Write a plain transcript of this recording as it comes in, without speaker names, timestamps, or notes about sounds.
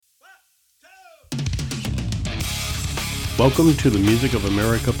Welcome to the Music of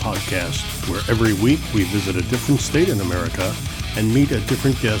America podcast, where every week we visit a different state in America and meet a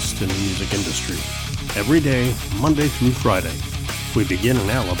different guest in the music industry. Every day, Monday through Friday. We begin in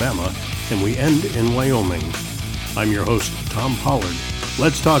Alabama and we end in Wyoming. I'm your host, Tom Pollard.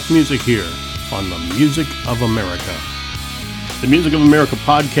 Let's talk music here on the Music of America. The Music of America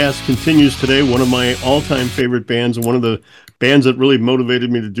podcast continues today. One of my all-time favorite bands and one of the bands that really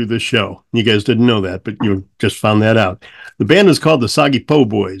motivated me to do this show. You guys didn't know that, but you just found that out. The band is called the Soggy Po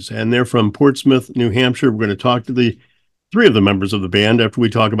Boys, and they're from Portsmouth, New Hampshire. We're going to talk to the three of the members of the band after we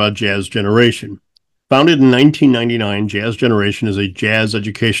talk about Jazz Generation. Founded in 1999, Jazz Generation is a jazz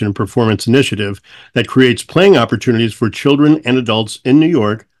education and performance initiative that creates playing opportunities for children and adults in New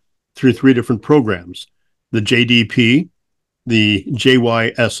York through three different programs: the JDP, the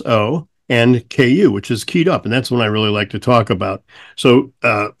JYSO, and KU, which is Keyed Up, and that's one I really like to talk about. So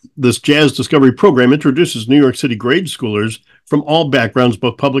this Jazz Discovery Program introduces New York City grade schoolers from all backgrounds,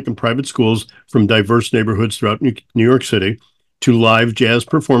 both public and private schools, from diverse neighborhoods throughout New York City, to live jazz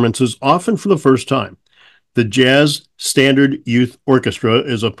performances, often for the first time. The Jazz Standard Youth Orchestra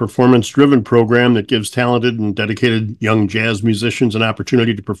is a performance-driven program that gives talented and dedicated young jazz musicians an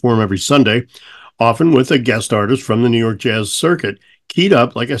opportunity to perform every Sunday, often with a guest artist from the New York jazz circuit. Keyed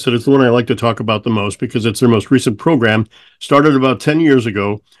Up, like I said, it's the one I like to talk about the most because it's their most recent program, started about 10 years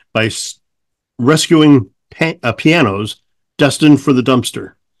ago by rescuing pianos destined for the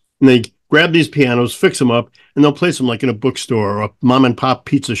dumpster. And they grab these pianos, fix them up, and they'll place them like in a bookstore or a mom and pop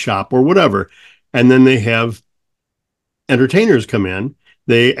pizza shop or whatever. And then they have entertainers come in.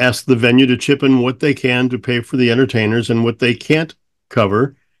 They ask the venue to chip in what they can to pay for the entertainers, and what they can't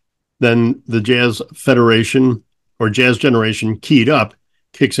cover, then the Jazz Federation or Jazz Generation Keyed Up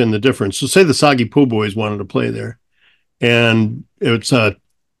kicks in the difference. So say the Soggy Po Boys wanted to play there, and it's the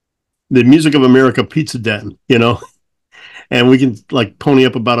Music of America Pizza Den, and we can like pony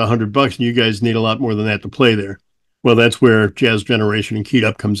up about $100, and you guys need a lot more than that to play there. Well, that's where Jazz Generation and Keyed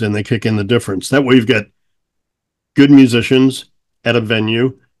Up comes in. They kick in the difference. That way you've got good musicians at a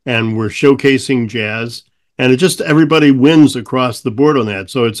venue, and we're showcasing jazz, and it just everybody wins across the board on that.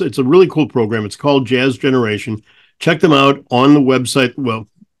 So it's a really cool program. It's called Jazz Generation. Check them out on the website. Well,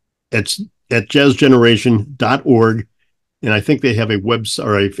 it's at jazzgeneration.org. And I think they have a website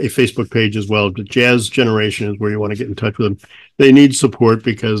or a Facebook page as well. But Jazz Generation is where you want to get in touch with them. They need support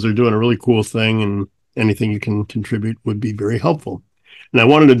because they're doing a really cool thing, and anything you can contribute would be very helpful. And I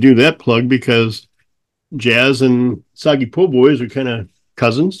wanted to do that plug because Jazz and Soggy Po Boys are kind of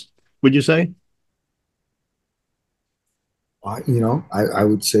cousins, would you say? I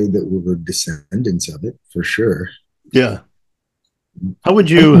would say that we were descendants of it for sure. Yeah. How would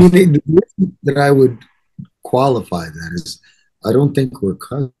you? The reason that I would qualify that is I don't think we're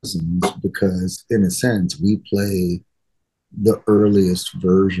cousins because, in a sense, we play the earliest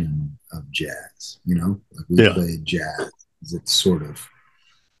version of jazz. We play jazz. It's sort of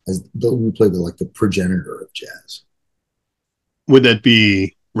as though we play the progenitor of jazz. Would that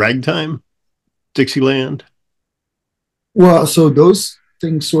be ragtime, Dixieland? Well, so those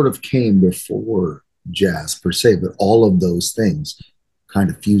things sort of came before jazz per se, but all of those things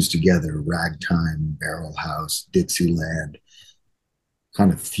kind of fused together. Ragtime, barrel house, Dixieland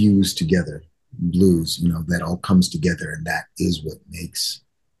kind of fused together. Blues, that all comes together, and that is what makes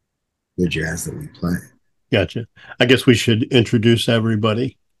the jazz that we play. Gotcha. I guess we should introduce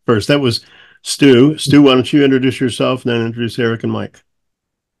everybody first. That was Stu. Stu, why don't you introduce yourself and then introduce Eric and Mike?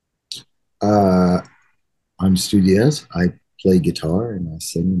 I'm Stu Diaz. I play guitar and I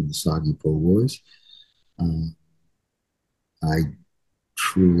sing in the Soggy Po Boys. I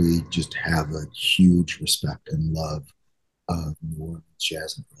truly just have a huge respect and love of New Orleans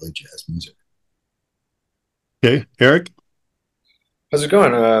jazz and early jazz music. Okay, Eric? How's it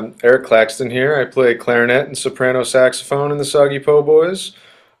going? Eric Claxton here. I play clarinet and soprano saxophone in the Soggy Po Boys.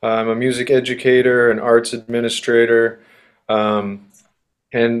 I'm a music educator and arts administrator. And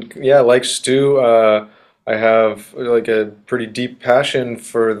yeah, like Stu, I have like a pretty deep passion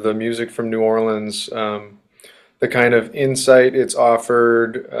for the music from New Orleans. The kind of insight it's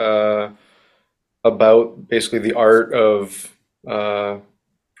offered about basically the art of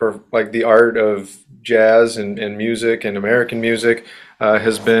the art of jazz and music and American music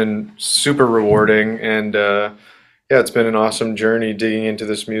has been super rewarding, and yeah, it's been an awesome journey digging into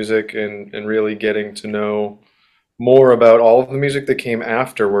this music and really getting to know more about all of the music that came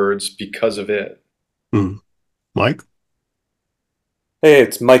afterwards because of it. Mike? Hey,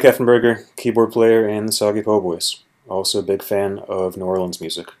 it's Mike Effenberger, keyboard player in the Soggy Po Boys. Also a big fan of New Orleans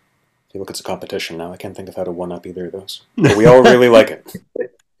music. If you look, it's a competition now. I can't think of how to one-up either of those. But we all really like it.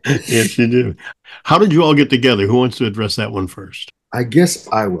 Yes, you do. How did you all get together? Who wants to address that one first? I guess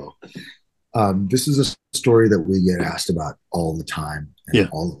I will. This is a story that we get asked about all the time, and Yeah.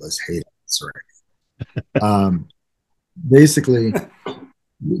 all of us hate answering. Um, Basically,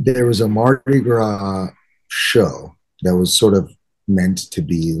 there was a Mardi Gras show that was sort of meant to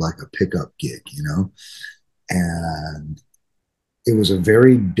be like a pickup gig, and it was a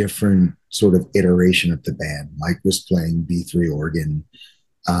very different sort of iteration of the band. Mike was playing B3 organ.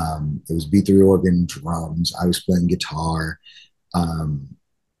 It was B3 organ drums. I was playing guitar. Um,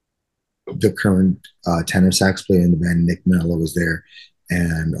 the current tenor sax player in the band, Nick Mello, was there,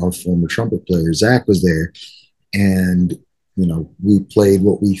 and our former trumpet player, Zach, was there. And, we played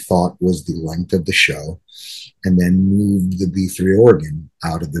what we thought was the length of the show and then moved the B3 organ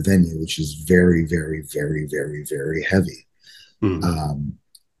out of the venue, which is very, very, very, very, very heavy. Mm.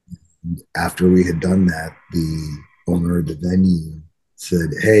 After we had done that, the owner of the venue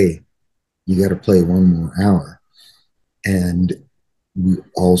said, "Hey, you got to play one more hour." And we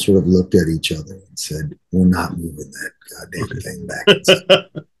all sort of looked at each other and said, "We're not moving that goddamn thing back."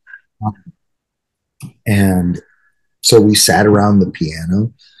 And so we sat around the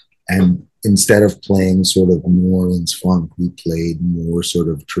piano, and instead of playing sort of New Orleans funk, we played more sort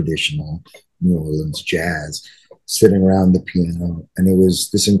of traditional New Orleans jazz, sitting around the piano. And it was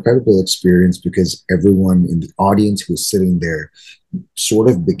this incredible experience because everyone in the audience who was sitting there sort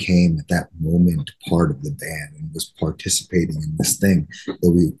of became at that moment part of the band and was participating in this thing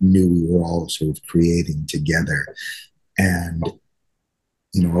that we knew we were all sort of creating together. And,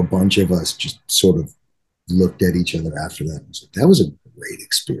 a bunch of us just sort of looked at each other after that and said, "That was a great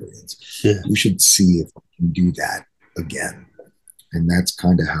experience. Yeah. We should see if we can do that again." And that's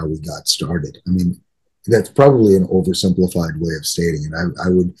kind of how we got started. I mean, that's probably an oversimplified way of stating it. I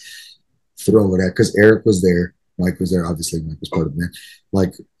would throw it at, because Eric was there, Mike was there, obviously Mike was part of it.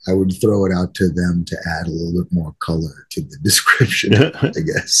 Like, I would throw it out to them to add a little bit more color to the description, I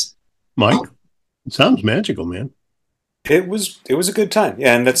guess. Mike, it sounds magical, man. It was a good time,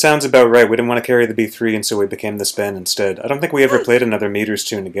 yeah, and that sounds about right. We didn't want to carry the B3, and so we became this band instead. I don't think we ever played another Meters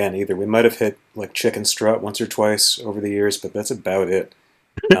tune again either. We might have hit like Chicken Strut once or twice over the years, but that's about it.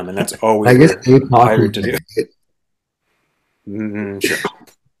 And that's all we were hired to do. Sure.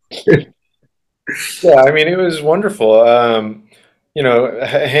 Yeah, I mean, it was wonderful.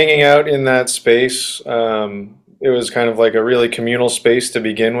 Hanging out in that space, it was kind of like a really communal space to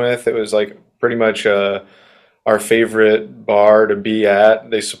begin with. It was like pretty much our favorite bar to be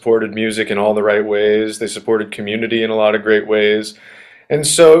at. They supported music in all the right ways. They supported community in a lot of great ways. And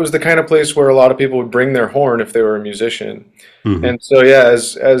so it was the kind of place where a lot of people would bring their horn if they were a musician. Mm-hmm. And so, yeah,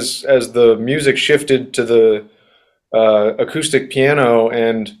 as the music shifted to the acoustic piano,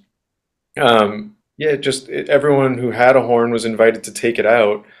 and everyone who had a horn was invited to take it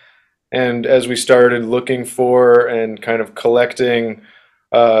out. And as we started looking for and kind of collecting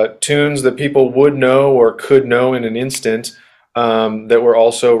tunes that people would know or could know in an instant, that were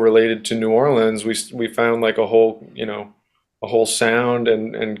also related to New Orleans, we found like a whole sound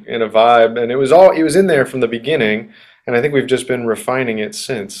and a vibe, and it was in there from the beginning, and I think we've just been refining it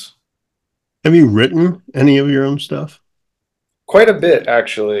since. Have you written any of your own stuff? Quite a bit,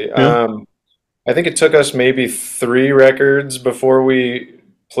 actually. Yeah. I think it took us maybe 3 records before we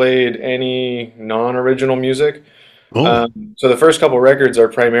played any non-original music. Oh, So the first couple records are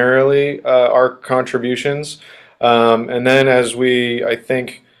primarily our contributions, and then as we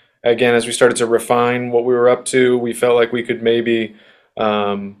started to refine what we were up to, we felt like we could maybe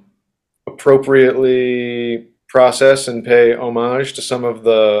appropriately process and pay homage to some of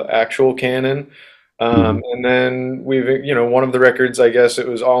the actual canon. And then one of the records, I guess it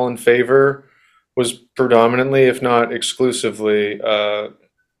was All in Favor, was predominantly, if not exclusively,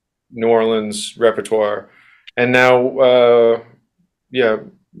 New Orleans repertoire. And now,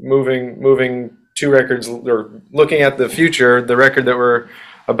 moving 2 records, or looking at the future, the record that we're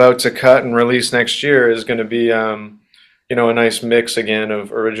about to cut and release next year is going to be, a nice mix again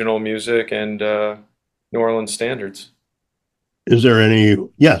of original music and New Orleans standards. Is there any?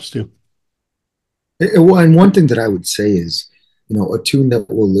 Yes, Stu. And one thing that I would say is, a tune that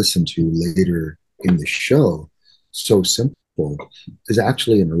we'll listen to later in the show, So Simple, is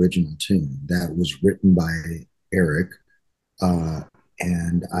actually an original tune that was written by Eric,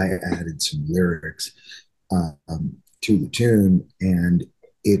 and I added some lyrics to the tune. And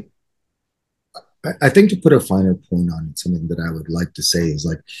I think, to put a finer point on it, something that I would like to say is,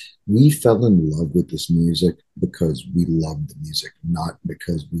 like, we fell in love with this music because we loved the music, not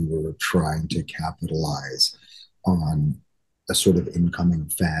because we were trying to capitalize on a sort of incoming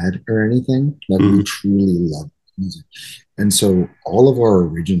fad or anything. Like, we truly loved music. And so all of our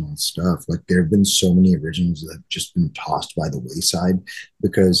original stuff, like there have been so many originals that have just been tossed by the wayside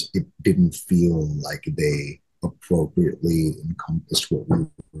because it didn't feel like they appropriately encompassed what we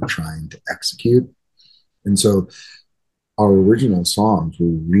were trying to execute. And so our original songs were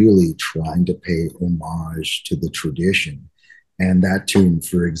really trying to pay homage to the tradition. And that tune,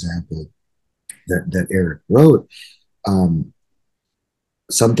 for example, that Eric wrote, um,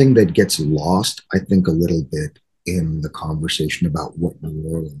 something that gets lost, I think, a little bit in the conversation about what New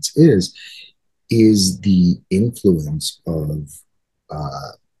Orleans is the influence of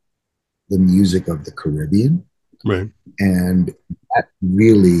uh, the music of the Caribbean. Right. And that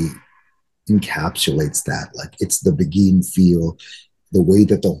really encapsulates that. Like it's the Beguine feel, the way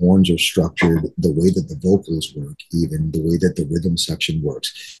that the horns are structured, the way that the vocals work, even the way that the rhythm section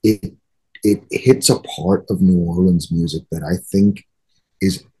works. It hits a part of New Orleans music that I think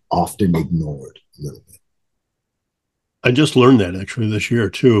is often ignored a little bit. I just learned that actually this year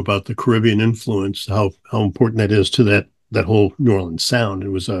too about the Caribbean influence, how important that is to that whole New Orleans sound. It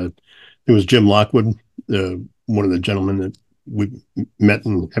was Jim Lockwood, one of the gentlemen that we met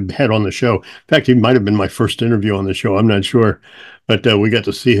and have had on the show. In fact, he might have been my first interview on the show. I'm not sure, but we got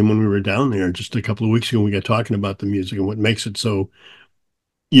to see him when we were down there just a couple of weeks ago. We got talking about the music and what makes it so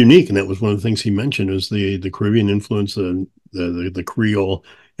unique, and that was one of the things he mentioned was the Caribbean influence, the Creole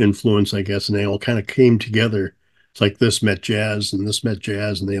influence, I guess, and they all kind of came together. It's like this met jazz and this met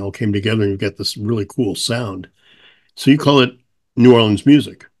jazz, and they all came together, and you get this really cool sound. So you call it New Orleans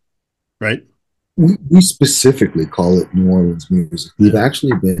music, right? We specifically call it New Orleans music. We've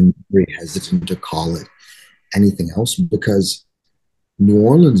actually been very hesitant to call it anything else because New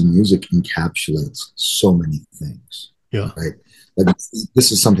Orleans music encapsulates so many things. Yeah. Right. Like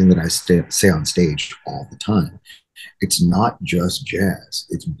this is something that I say on stage all the time. It's not just jazz.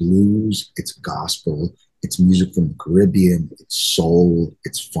 It's blues. It's gospel. It's music from the Caribbean. It's soul.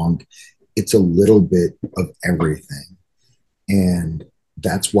 It's funk. It's a little bit of everything. And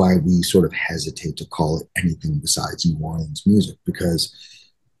that's why we sort of hesitate to call it anything besides New Orleans music, because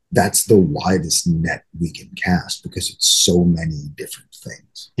that's the widest net we can cast because it's so many different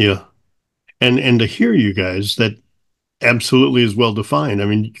things. Yeah. And to hear you guys, that absolutely is well defined. I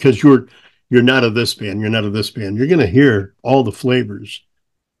mean, because you're not of this band, you're not of this band. You're going to hear all the flavors.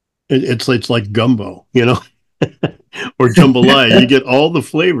 It's like gumbo, or jambalaya. You get all the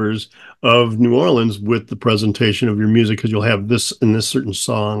flavors of New Orleans with the presentation of your music because you'll have this in this certain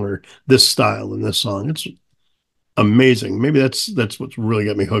song or this style in this song. It's amazing. Maybe that's what's really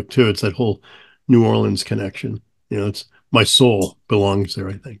got me hooked too. It's that whole New Orleans connection. It's my soul belongs there,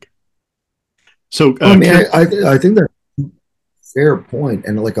 I think. So I mean, I think that's a fair point,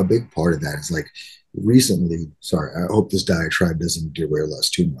 and like a big part of that is like recently. Sorry, I hope this diatribe doesn't derail us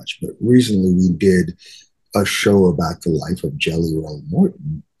too much, but recently we did a show about the life of Jelly Roll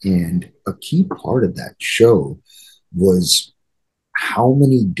Morton, and a key part of that show was how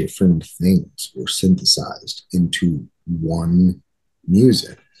many different things were synthesized into one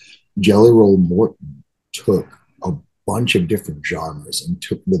music. Jelly Roll Morton took a bunch of different genres and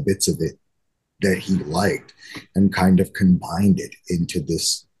took the bits of it that he liked and kind of combined it into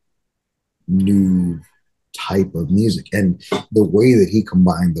this new type of music. And the way that he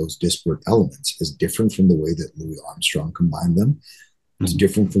combined those disparate elements is different from the way that Louis Armstrong combined them. It's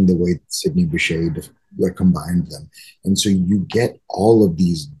different from the way that Sidney Bechet combined them. And so you get all of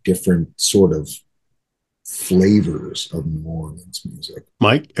these different sort of flavors of New Orleans music.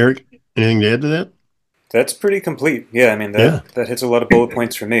 Mike, Eric, anything to add to that? That's pretty complete. Yeah, I mean, that hits a lot of bullet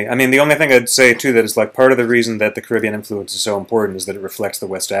points for me. I mean, the only thing I'd say, too, that is like part of the reason that the Caribbean influence is so important is that it reflects the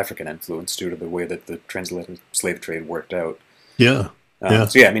West African influence due to the way that the transatlantic slave trade worked out. Yeah. So,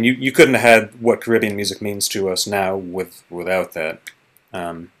 yeah, I mean, you couldn't have had what Caribbean music means to us now without that.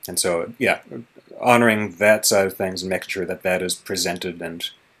 And so, yeah, honoring that side of things and making sure that that is presented and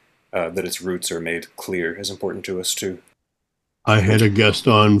that its roots are made clear is important to us, too. I had a guest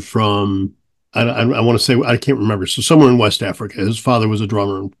on from... I want to say, I can't remember. So somewhere in West Africa, his father was a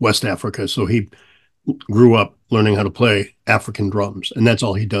drummer in West Africa. So he grew up learning how to play African drums, and that's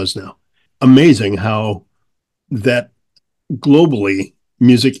all he does now. Amazing how that globally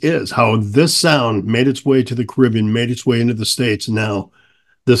music is, how this sound made its way to the Caribbean, made its way into the States. And now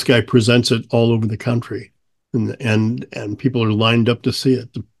this guy presents it all over the country, and people are lined up to see it,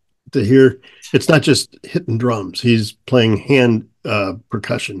 to hear. It's not just hitting drums. He's playing hand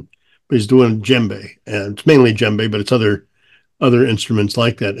percussion. He's doing djembe, and it's mainly djembe, but it's other instruments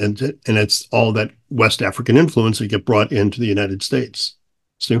like that, and it's all that West African influence that get brought into the United States.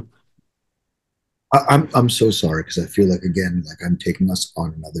 Stu? I'm so sorry because I feel like again like I'm taking us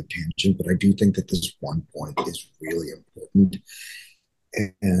on another tangent, but I do think that this one point is really important,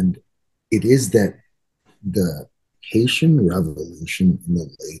 and it is that the Haitian Revolution in the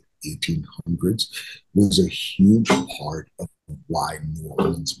late 1800s was a huge part of why New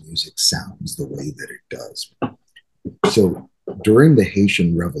Orleans music sounds the way that it does. So during the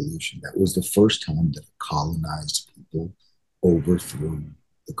Haitian Revolution, that was the first time that colonized people overthrew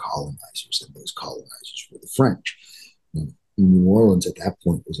the colonizers, and those colonizers were the French. And New Orleans at that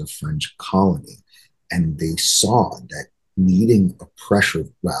point was a French colony, and they saw that needing a pressure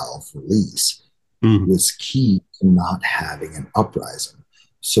valve release was key to not having an uprising.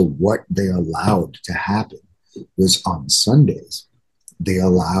 So what they allowed to happen was on Sundays, they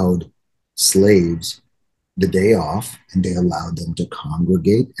allowed slaves the day off, and they allowed them to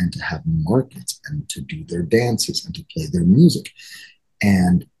congregate and to have markets and to do their dances and to play their music.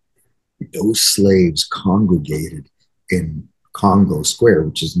 And those slaves congregated in Congo Square,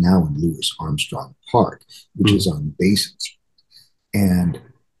 which is now in Louis Armstrong Park, which is on Basin Street. And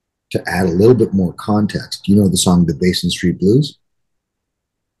to add a little bit more context, do you know the song The Basin Street Blues?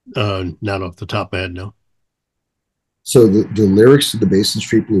 Not off the top of my head, no. So the lyrics to the Basin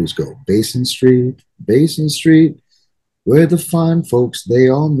Street Blues go, Basin Street, where the fine folks, they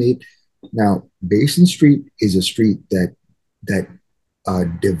all meet. Now, Basin Street is a street that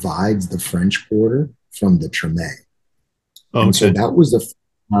divides the French Quarter from the Treme. Okay. And so that was the first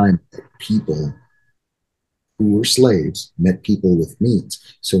time that people who were slaves met people with means.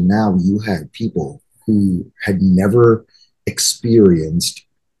 So now you had people who had never experienced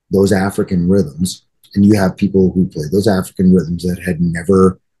those African rhythms, and you have people who play those African rhythms that had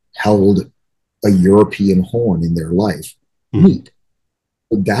never held a European horn in their life meet.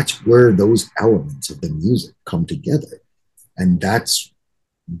 But that's where those elements of the music come together. And that's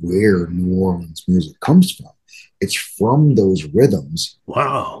where New Orleans music comes from. It's from those rhythms.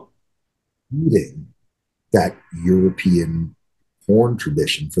 Wow. Meeting that European horn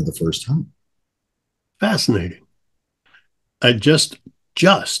tradition for the first time. Fascinating. I just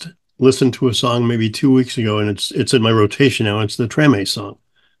listened to a song maybe 2 weeks ago, and it's in my rotation now. It's the Treme song.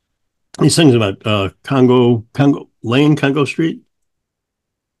 He sings about Congo Lane, Congo Street?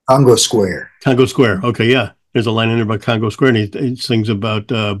 Congo Square. Congo Square. Okay, yeah. There's a line in there about Congo Square, and he sings about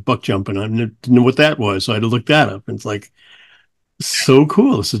buck jumping. I didn't know what that was, so I had to look that up. It's like, so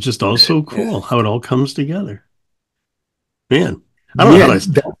cool. This is just all so cool how it all comes together. Man, I don't know how that's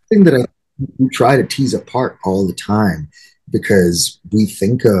the thing that we try to tease apart all the time, because we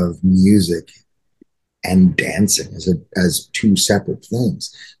think of music and dancing as two separate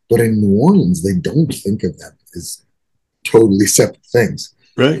things. But in New Orleans, they don't think of them as totally separate things.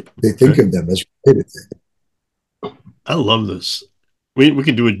 Right. They think of them as related things. I love this. We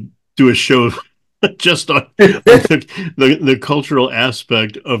could do a show just on the cultural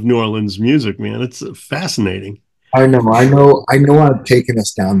aspect of New Orleans music, man. It's fascinating. I know. I've taken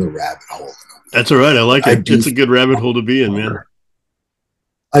us down the rabbit hole. That's all right. I like it. It's a good rabbit hole to be in, man.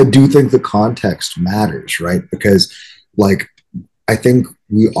 I do think the context matters, right? Because, like, I think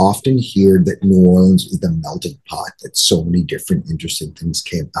we often hear that New Orleans is the melting pot that so many different interesting things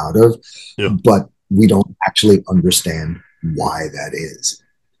came out of, but we don't actually understand why that is.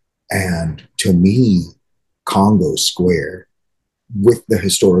 And to me, Congo Square, with the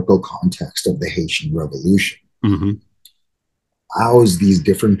historical context of the Haitian Revolution, allows these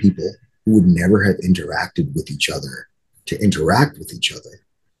different people who would never have interacted with each other to interact with each other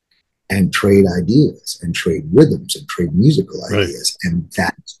and trade ideas and trade rhythms and trade musical ideas. Right. And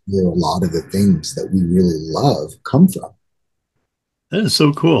that's where a lot of the things that we really love come from. That is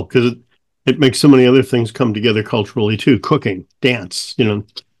so cool, because it makes so many other things come together culturally too. Cooking, dance,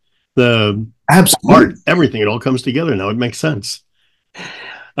 the art, everything. It all comes together now. It makes sense.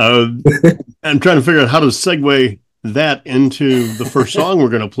 I'm trying to figure out how to segue that into the first song we're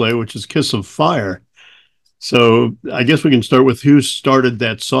going to play, which is Kiss of Fire. So I guess we can start with who started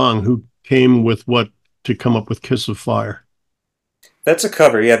that song, who came with what to come up with Kiss of Fire. That's a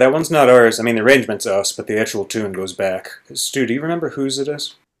cover. Yeah, that one's not ours. I mean, the arrangement's us, but the actual tune goes back. Stu, do you remember whose it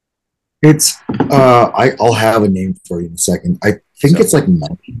is? It's, I'll have a name for you in a second. I think it's like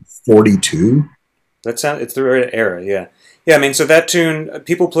 1942. It's the right era, yeah. Yeah, I mean, so that tune,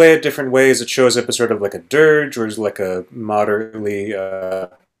 people play it different ways. It shows up as sort of like a dirge, or as like a moderately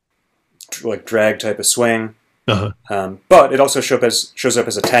like drag type of swing. But it also shows up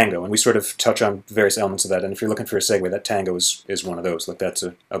as a tango, and we sort of touch on various elements of that. And if you're looking for a segue, that tango is one of those. Like, that's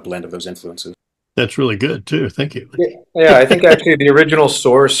a blend of those influences. That's really good too. Thank you. Yeah, I think actually the original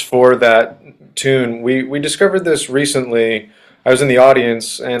source for that tune, we discovered this recently. I was in the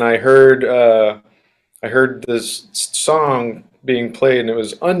audience and I heard I heard this song being played, and it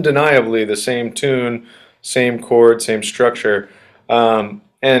was undeniably the same tune, same chord, same structure, and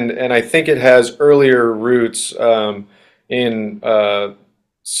I think it has earlier roots in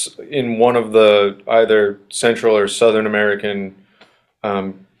in one of the either Central or Southern American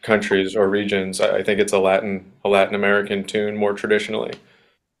countries or regions. I think it's a Latin American tune more traditionally.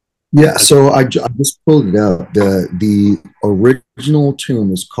 Yeah, so I just pulled it up. The original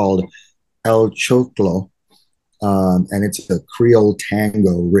tune is called El Choclo, and it's a Creole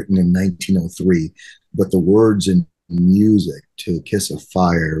tango written in 1903. But the words and music to Kiss of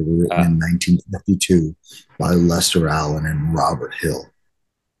Fire were written in 1952 by Lester Allen and Robert Hill.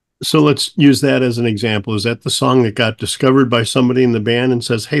 So let's use that as an example. Is that the song that got discovered by somebody in the band and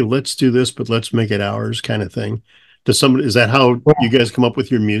says, "Hey, let's do this, but let's make it ours," kind of thing? Is that how you guys come up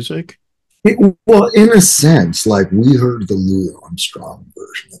with your music? Well, in a sense, like we heard the Louis Armstrong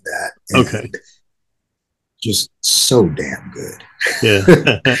version of that. And okay. Just so damn good. Yeah.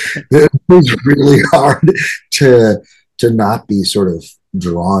 It was really hard to not be sort of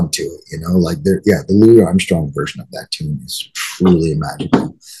drawn to it, you know, like the Louis Armstrong version of that tune is truly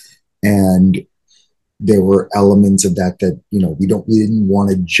magical. And there were elements of that, you know, we didn't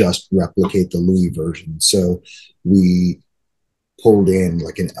want to just replicate the Louis version. So we pulled in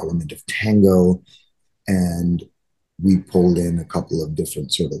like an element of tango, and we pulled in a couple of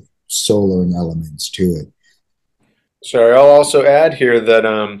different sort of soloing elements to it. Sorry, I'll also add here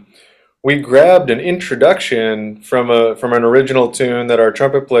that we grabbed an introduction from an original tune that our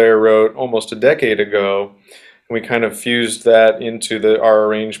trumpet player wrote almost a decade ago, and we kind of fused that into our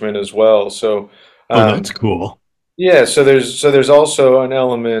arrangement as well. So, that's cool. Yeah, so there's also an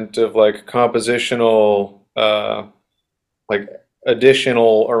element of like compositional, like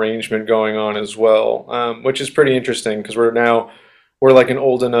additional arrangement going on as well, which is pretty interesting because we're like an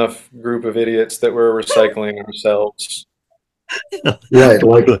old enough group of idiots that we're recycling ourselves. Right,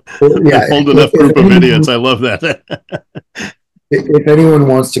 like old enough group of idiots. I love that. If anyone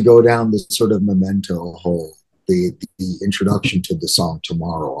wants to go down this sort of memento hole, the introduction to the song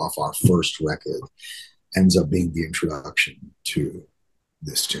 "Tomorrow" off our first record ends up being the introduction to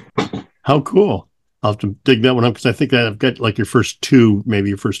this tune. How cool. I'll have to dig that one up because I think that I've got like your first two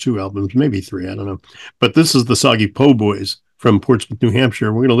albums, maybe three, I don't know. But this is the Soggy Po Boys from Portsmouth, New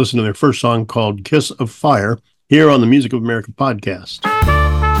Hampshire. We're going to listen to their first song called "Kiss of Fire" here on the Music of America podcast.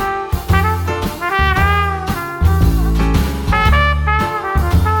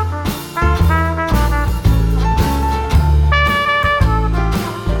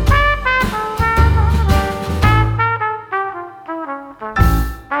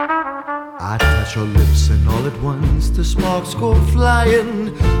 I touch your lips and all at once the sparks go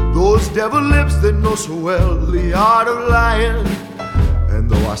flying. Those devil lips that know so well the art of lying. And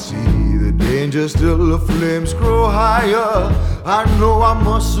though I see the danger, still the flames grow higher. I know I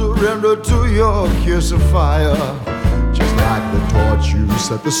must surrender to your kiss of fire. Just like the torch you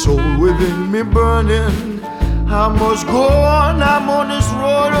set the soul within me burning. I must go on, I'm on this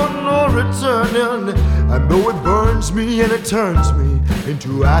road of no returning. And though it burns me and it turns me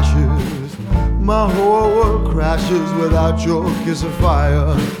into ashes, my whole world crashes without your kiss of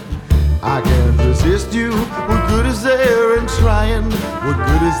fire. I can't resist you. What good is there in trying? What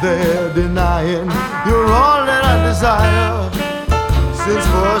good is there denying? You're all that I desire. Since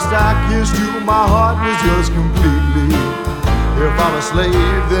first I kissed you, my heart was yours completely. If I'm a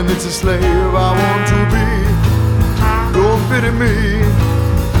slave, then it's a slave I want to be. Don't pity me.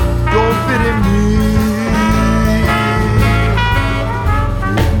 Don't pity me.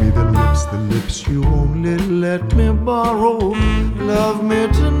 The lips you only let me borrow. Love me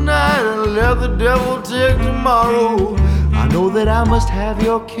tonight and let the devil take tomorrow. I know that I must have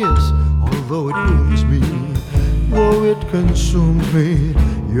your kiss, although it wounds me, though it consumes me,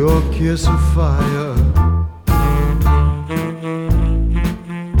 your kiss of fire.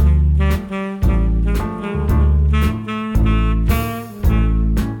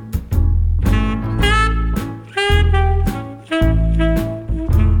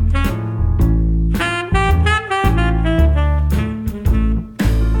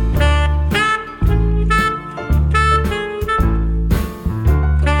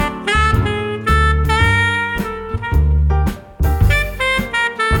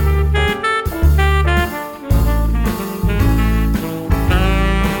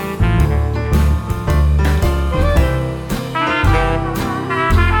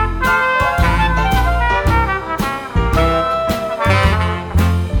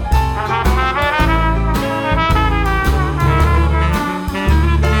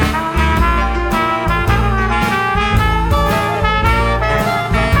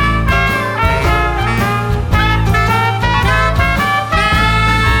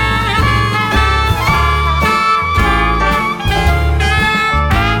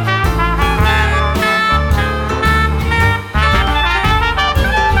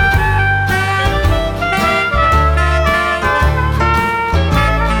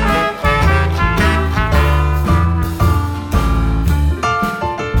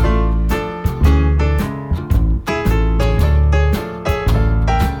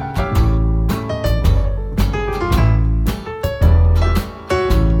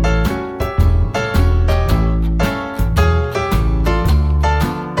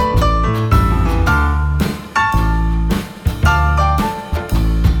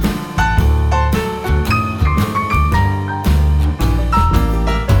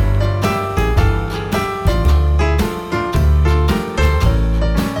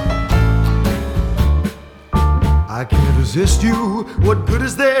 resist you? What good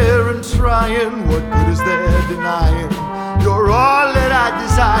is there in trying? What good is there denying? You're all that I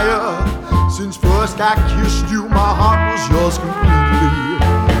desire. Since first I kissed you, my heart was yours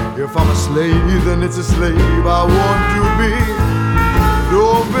completely. If I'm a slave, then it's a slave I want to be.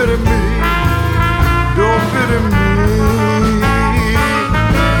 Don't pity me, don't pity me.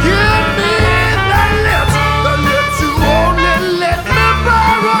 Give me the lips you only let me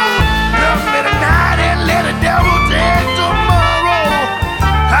borrow. Love me tonight and let the devil take tomorrow.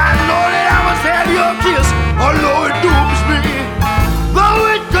 I know that I must have your kiss, although it dooms me, though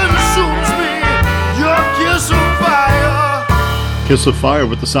it consumes me. Your kiss of fire. Kiss of Fire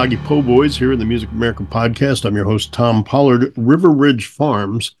with the Soggy Po Boys here in the Music America podcast. I'm your host, Tom Pollard. River Ridge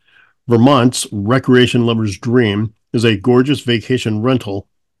Farms, Vermont's recreation lover's dream, is a gorgeous vacation rental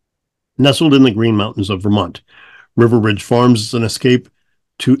nestled in the Green Mountains of Vermont. River Ridge Farms is an escape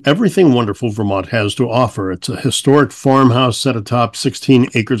to everything wonderful Vermont has to offer. It's a historic farmhouse set atop 16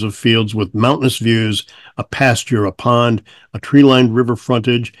 acres of fields with mountainous views, a pasture, a pond, a tree-lined river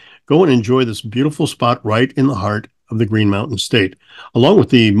frontage. Go and enjoy this beautiful spot right in the heart of the Green Mountain State, along with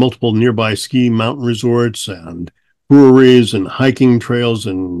the multiple nearby ski mountain resorts and breweries and hiking trails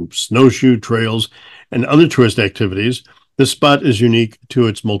and snowshoe trails and other tourist activities. This spot is unique to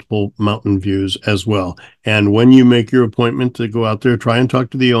its multiple mountain views as well. And when you make your appointment to go out there, try and talk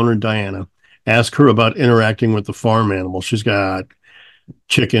to the owner, Diana. Ask her about interacting with the farm animals. She's got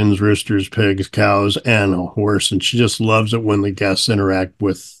chickens, roosters, pigs, cows, and a horse, and she just loves it when the guests interact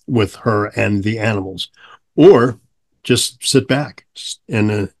with her and the animals. Or just sit back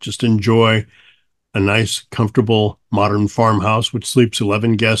and just enjoy a nice, comfortable, modern farmhouse, which sleeps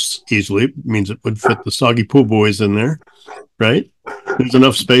 11 guests easily. It means it would fit the Soggy Po Boys in there, right? There's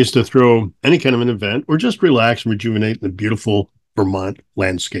enough space to throw any kind of an event or just relax and rejuvenate in the beautiful Vermont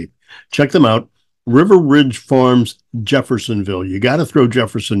landscape. Check them out. River Ridge Farms, Jeffersonville. You got to throw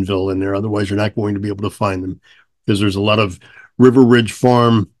Jeffersonville in there. Otherwise, you're not going to be able to find them because there's a lot of River Ridge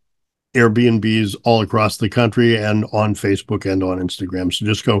Farm Airbnbs all across the country and on Facebook and on Instagram. So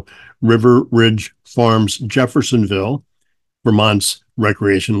just go River Ridge Farms, Jeffersonville, Vermont's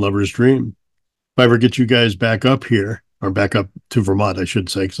recreation lover's dream. If I ever get you guys back up here, or back up to Vermont, I should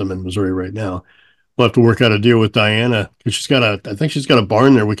say, because I'm in Missouri right now, we'll have to work out a deal with Diana because I think she's got a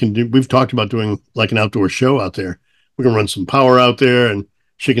barn there. We've talked about doing like an outdoor show out there. We can run some power out there and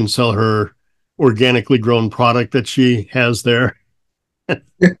she can sell her organically grown product that she has there.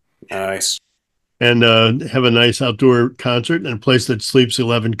 Nice. And have a nice outdoor concert in a place that sleeps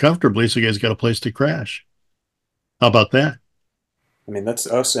 11 comfortably, so you guys got a place to crash. How about that? I mean, that's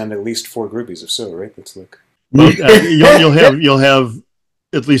us and at least 4 groupies, if so, right? That's like... Well, you'll have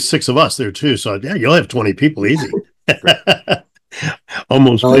at least 6 of us there too, so yeah, you'll have 20 people easy.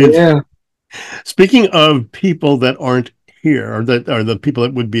 Almost. Oh, yeah. Speaking of people that aren't here, or that are the people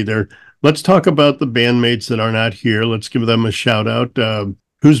that would be there, let's talk about the bandmates that are not here. Let's give them a shout out.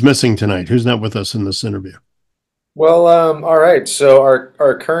 Who's missing tonight? Who's not with us in this interview? Well, all right. So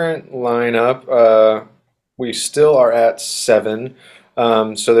our current lineup, we still are at 7.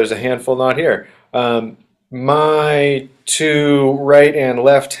 So there's a handful not here. My 2 right and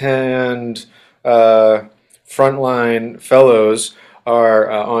left hand frontline fellows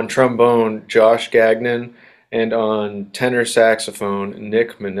are on trombone Josh Gagnon and on tenor saxophone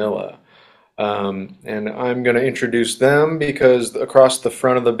Nick Manila. And I'm going to introduce them because across the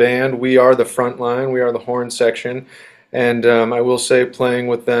front of the band, we are the front line, we are the horn section, and I will say playing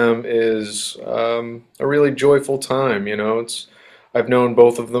with them is a really joyful time. You know, I've known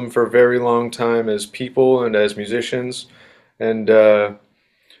both of them for a very long time as people and as musicians, and there's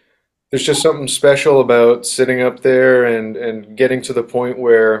just something special about sitting up there and getting to the point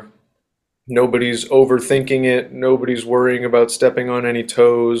where nobody's overthinking it, nobody's worrying about stepping on any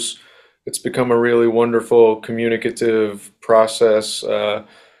toes. It's become a really wonderful communicative process,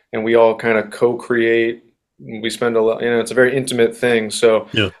 and we all kind of co-create. We spend a lot, it's a very intimate thing. So,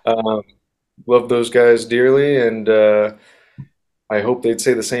 yeah. Love those guys dearly, and I hope they'd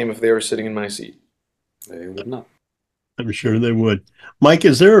say the same if they were sitting in my seat. They would not. I'm sure they would. Mike,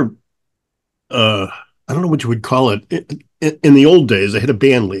 is there, I don't know what you would call it. In the old days, they had a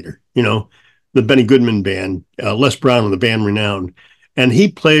band leader, the Benny Goodman band, Les Brown of the band Renowned. And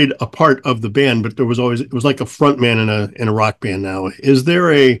he played a part of the band, but it was like a front man in a rock band now. Is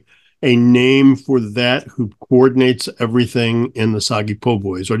there a name for that who coordinates everything in the Soggy Po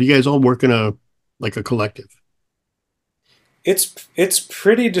Boys? Or do you guys all work in a collective? It's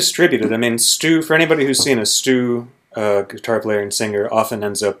pretty distributed. I mean, Stu, for anybody who's seen a Stu guitar player and singer, often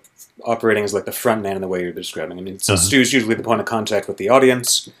ends up operating as like the front man in the way you're describing. I mean, Stu's usually the point of contact with the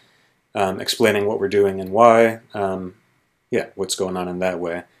audience, explaining what we're doing and why. what's going on in that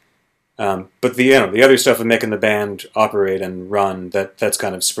way. But the other stuff of making the band operate and run, that's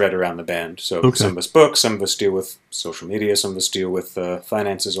kind of spread around the band. So some of us book, some of us deal with social media, some of us deal with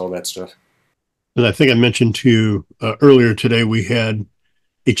finances, all that stuff. And I think I mentioned to you earlier today, we had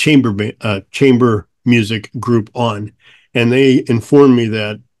a chamber music group on, and they informed me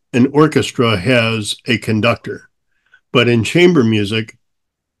that an orchestra has a conductor, but in chamber music,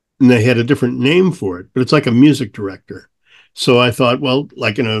 and they had a different name for it, but it's like a music director. So I thought, well,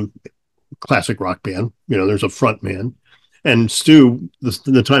 like in a classic rock band, there's a front man. And Stu,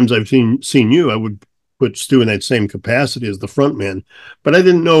 the times I've seen you, I would put Stu in that same capacity as the front man. But I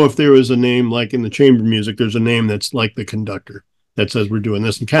didn't know if there was a name like in the chamber music, there's a name that's like the conductor that says we're doing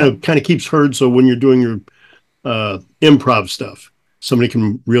this, and kind of keeps heard. So when you're doing your improv stuff, somebody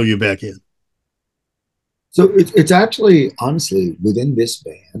can reel you back in. So it's actually, honestly, within this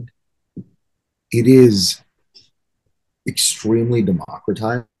band, it is extremely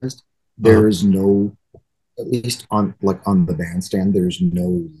democratized. There is no, at least on the bandstand, there's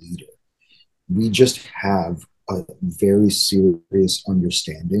no leader. We just have a very serious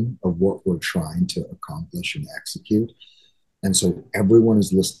understanding of what we're trying to accomplish and execute. And so everyone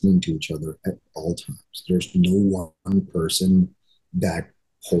is listening to each other at all times. There's no one person that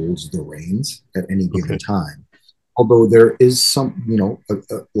holds the reins at any given time. Although there is some,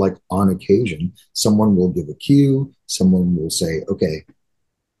 like on occasion, someone will give a cue, someone will say, okay,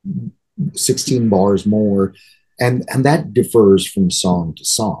 16 bars more. And that differs from song to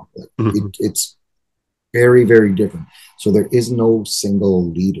song. It's very, very different. So there is no single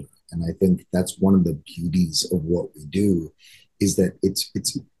leader. And I think that's one of the beauties of what we do, is that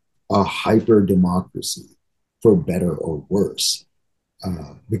it's a hyper democracy, for better or worse,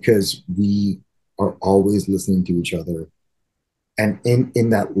 because we are always listening to each other. And in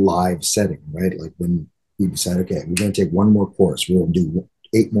that live setting, right? Like when we decide, okay, we're going to take one more chorus, we're going to do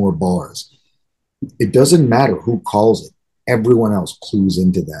 8 more bars. It doesn't matter who calls it. Everyone else clues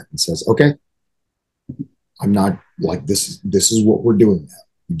into that and says, okay, I'm not like this is what we're doing now.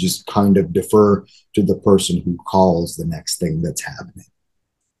 You just kind of defer to the person who calls the next thing that's happening.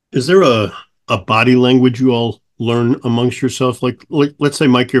 Is there a body language you all learn amongst yourself? Like let's say,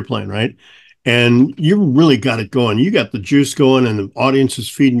 Mike, you're playing, right? And you really got it going. You got the juice going and the audience is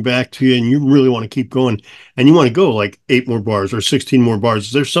feeding back to you, and you really want to keep going, and you want to go like 8 more bars or 16 more bars.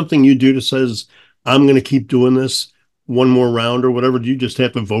 Is there something you do that says, I'm going to keep doing this one more round or whatever? Do you just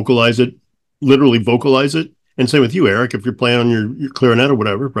have to vocalize it, literally vocalize it? And same with you, Eric, if you're playing on your clarinet or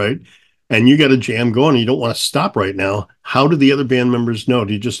whatever, right? And you got a jam going and you don't want to stop right now. How do the other band members know?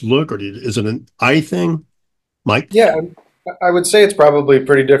 Do you just look, or is it an eye thing? Mike? Yeah, I would say it's probably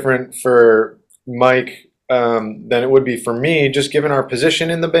pretty different for Mike than it would be for me, just given our position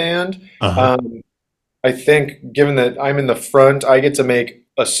in the band. I think given that I'm in the front, I get to make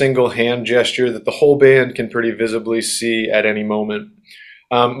a single hand gesture that the whole band can pretty visibly see at any moment.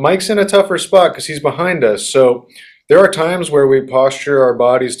 Mike's in a tougher spot because he's behind us. So there are times where we posture our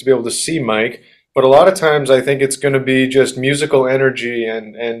bodies to be able to see Mike, but a lot of times I think it's going to be just musical energy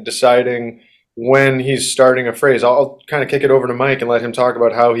and deciding when he's starting a phrase. I'll kind of kick it over to Mike and let him talk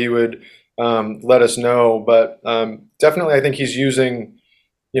about how he would let us know. But definitely I think he's using,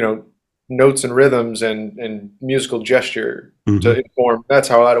 notes and rhythms and musical gesture to inform. That's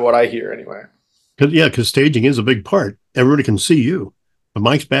what I hear anyway. Because staging is a big part. Everybody can see you. But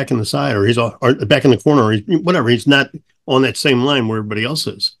Mike's back in the side, or he's back in the corner, or whatever. He's not on that same line where everybody else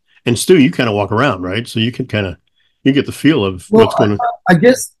is. And Stu, you kind of walk around, right? So you can you get the feel of what's going on. I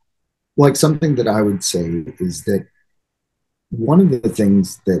guess like something that I would say is that one of the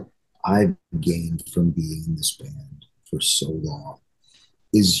things that I've gained from being in this band for so long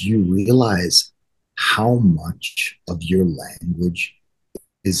is you realize how much of your language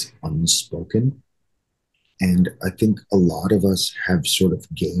is unspoken. And I think a lot of us have sort of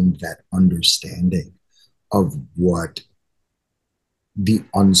gained that understanding of what the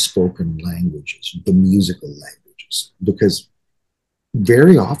unspoken languages, the musical languages, because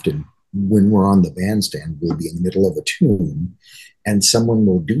very often when we're on the bandstand, we'll be in the middle of a tune and someone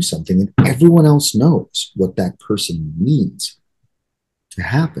will do something and everyone else knows what that person means to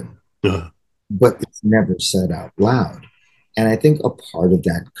happen, but it's never said out loud. And I think a part of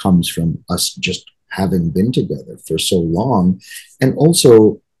that comes from us just having been together for so long. And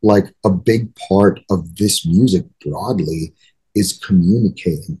also, like, a big part of this music broadly is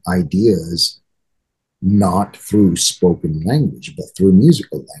communicating ideas not through spoken language, but through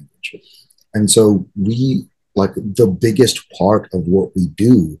musical language. And so we, like, the biggest part of what we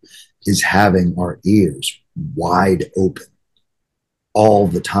do is having our ears wide open all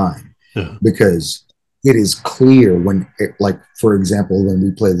the time, because it is clear when, like, for example, when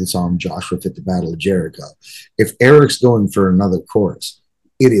we play the song Joshua Fit the Battle of Jericho, if Eric's going for another chorus,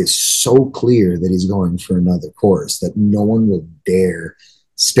 it is so clear that he's going for another chorus that no one will dare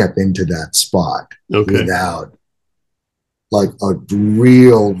step into that spot without like a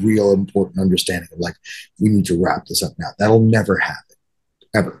real important understanding of like, we need to wrap this up now. That'll never happen,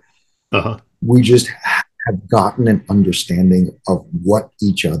 ever. We just have gotten an understanding of what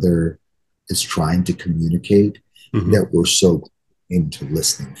each other is trying to communicate that we're so into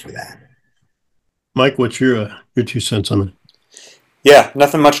listening for that. Mike, what's your 2 cents on it? Yeah,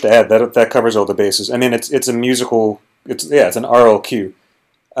 nothing much to add. That covers all the bases. I mean, it's a musical. It's an RLQ.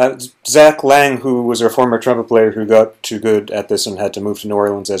 Zach Lang, who was our former trumpet player who got too good at this and had to move to New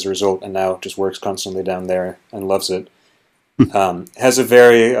Orleans as a result, and now just works constantly down there and loves it, has a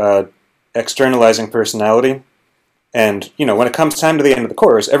very externalizing personality. And, you know, when it comes time to the end of the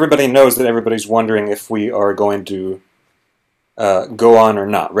chorus, everybody knows that everybody's wondering if we are going to go on or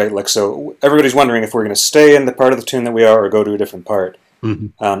not, right? Like, so everybody's wondering if we're going to stay in the part of the tune that we are or go to a different part.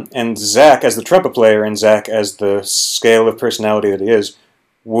 And Zach, as the trumpet player, and Zach, as the scale of personality that he is,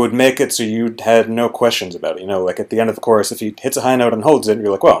 would make it so you had no questions about it. You know, like at the end of the chorus, if he hits a high note and holds it, you're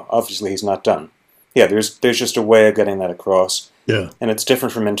like, well, obviously he's not done. Yeah, there's just a way of getting that across. Yeah. And it's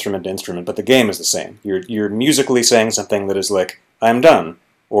different from instrument to instrument, but the game is the same. You're musically saying something that is like, I'm done,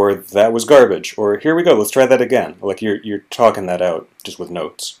 or that was garbage, or here we go, let's try that again. Like you're talking that out just with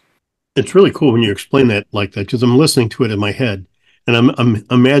notes. It's really cool when you explain that like that, because I'm listening to it in my head, and I'm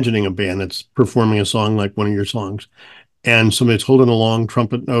imagining a band that's performing a song like one of your songs, and somebody's holding a long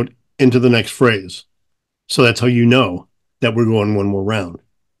trumpet note into the next phrase. So that's how you know that we're going one more round,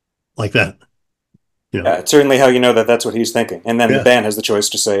 like that. You know? Yeah, it's certainly how you know that that's what he's thinking. And then the band has the choice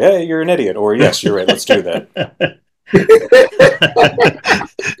to say, hey, you're an idiot, or yes, you're right, let's do that.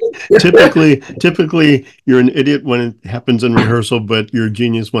 Typically, you're an idiot when it happens in rehearsal, but you're a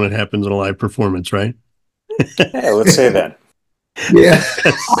genius when it happens in a live performance, right? Yeah, let's say that. Yeah.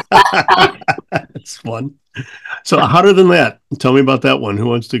 That's fun. So hotter than that, tell me about that one. Who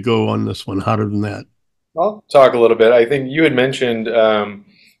wants to go on this one? Hotter than that. I'll talk a little bit. I think you had mentioned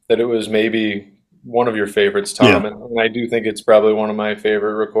that it was maybe one of your favorites, Tom, and I do think it's probably one of my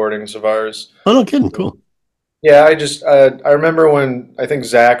favorite recordings of ours. Oh, no kidding. Cool. Yeah, I remember when I think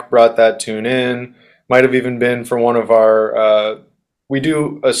Zach brought that tune in, might have even been for one of our, we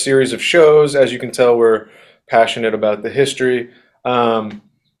do a series of shows. As you can tell, we're passionate about the history.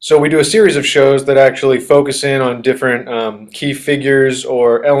 So we do a series of shows that actually focus in on different key figures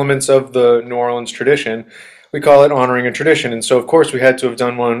or elements of the New Orleans tradition. We call it Honoring a Tradition. And so, of course, we had to have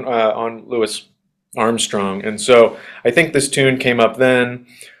done one on Louis Armstrong. And so I think this tune came up then,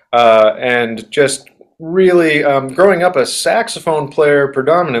 and just really growing up a saxophone player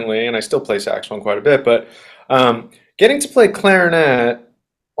predominantly, and I still play saxophone quite a bit, but getting to play clarinet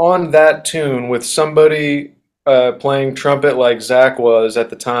on that tune with somebody playing trumpet like Zach was at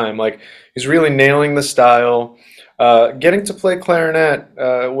the time, like he's really nailing the style. Getting to play clarinet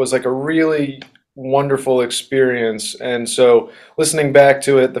was like a really wonderful experience. And so listening back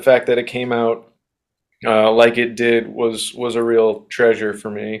to it, the fact that it came out like it did was a real treasure for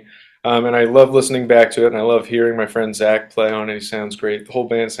me. And I love listening back to it, and I love hearing my friend Zach play on it. He sounds great. The whole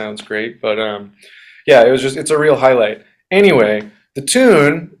band sounds great. But yeah, it's a real highlight. Anyway, the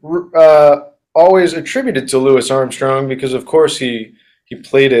tune always attributed to Louis Armstrong because, of course, he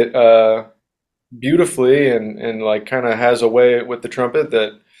played it beautifully and like kind of has a way with the trumpet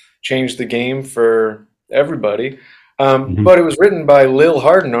that changed the game for everybody. But it was written by Lil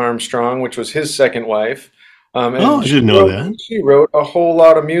Hardin Armstrong, which was his second wife. And I didn't know that. She wrote a whole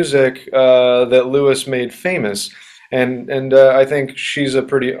lot of music that Louis made famous. And I think she's a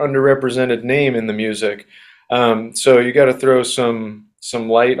pretty underrepresented name in the music. So you got to throw some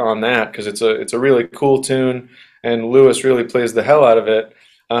light on that because it's a really cool tune, and Louis really plays the hell out of it.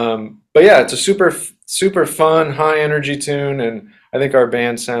 But yeah, it's a super fun, high energy tune, and I think our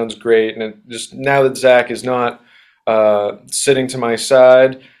band sounds great. And just now that Zach is not sitting to my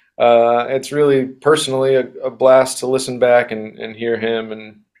side, it's really personally a blast to listen back and hear him,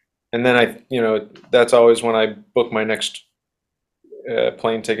 and then that's always when I book my next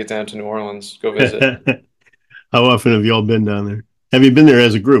plane ticket down to New Orleans, go visit. How often have y'all been down there? Have you been there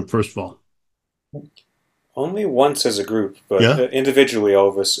as a group, first of all? Only once as a group, but individually all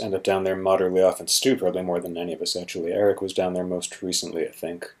of us end up down there moderately often. Stu probably more than any of us, actually. Eric was down there most recently, I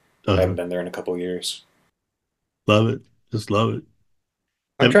think. I haven't been there in a couple of years. Love it. Just love it.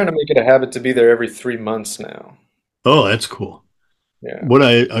 I'm trying to make it a habit to be there every 3 months now. Oh, that's cool. Yeah. What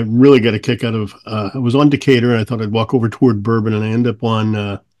I really got a kick out of, I was on Decatur, and I thought I'd walk over toward Bourbon, and I end up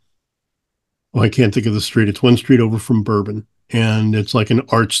on I can't think of the street. It's one street over from Bourbon, and it's like an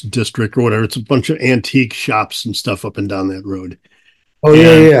arts district or whatever. It's a bunch of antique shops and stuff up and down that road. Oh,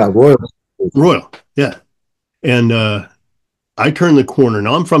 yeah. Royal, yeah. And I turned the corner.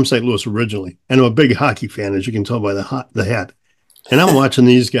 Now I'm from St. Louis originally, and I'm a big hockey fan, as you can tell by the hat. And I'm watching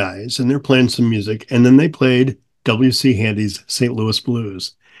these guys, and they're playing some music, and then they played W.C. Handy's St. Louis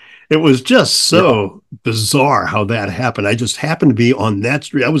Blues. It was just so bizarre how that happened. I just happened to be on that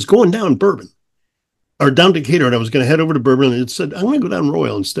street. I was going down Bourbon, or down Decatur, and I was going to head over to Bourbon, and it said, I'm going to go down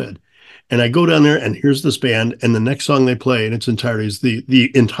Royal instead. And I go down there, and here's this band, and the next song they play in its entirety is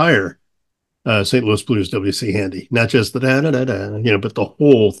the entire St. Louis Blues W.C. Handy, not just the da-da-da-da, but the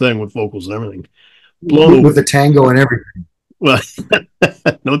whole thing with vocals and everything. With the tango and everything. Well,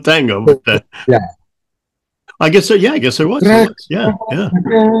 no tango, but yeah. I guess there was. Yeah.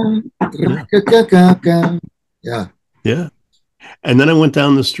 And then I went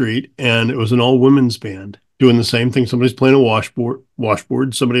down the street, and it was an all-women's band doing the same thing. Somebody's playing a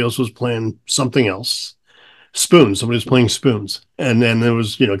washboard. Somebody else was playing something else. Spoons. Somebody was playing spoons. And then there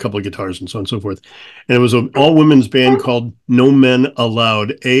was, a couple of guitars and so on and so forth. And it was an all-women's band called No Men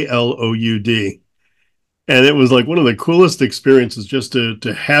Allowed, ALOUD. And it was like one of the coolest experiences just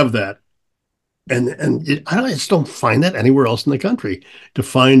to have that. And I just don't find that anywhere else in the country, to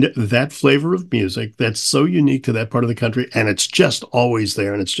find that flavor of music that's so unique to that part of the country. And it's just always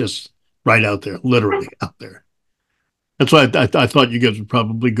there. And it's just right out there, literally out there. That's why I thought you guys would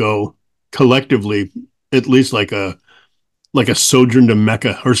probably go collectively, at least like a sojourn to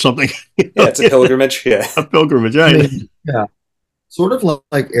Mecca or something. Yeah, it's a pilgrimage. Yeah. A pilgrimage, right? Yeah. Sort of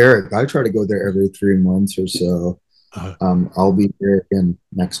like Eric. I try to go there every 3 months or so. I'll be there again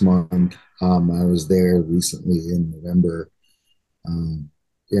next month. I was there recently in November.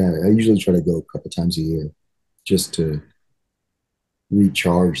 I usually try to go a couple times a year just to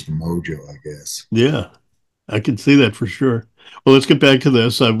recharge the mojo, I guess. Yeah, I can see that for sure. Well, let's get back to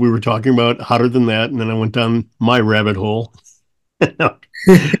this. We were talking about Hotter Than That, and then I went down my rabbit hole.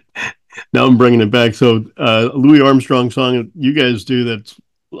 Now I'm bringing it back. So Louis Armstrong song you guys do, that's,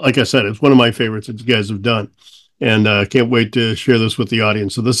 like I said, it's one of my favorites that you guys have done. And I can't wait to share this with the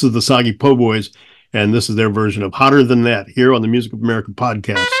audience. So this is the Soggy Po Boys, and this is their version of Hotter Than That here on the Music of America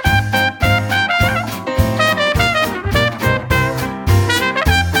podcast.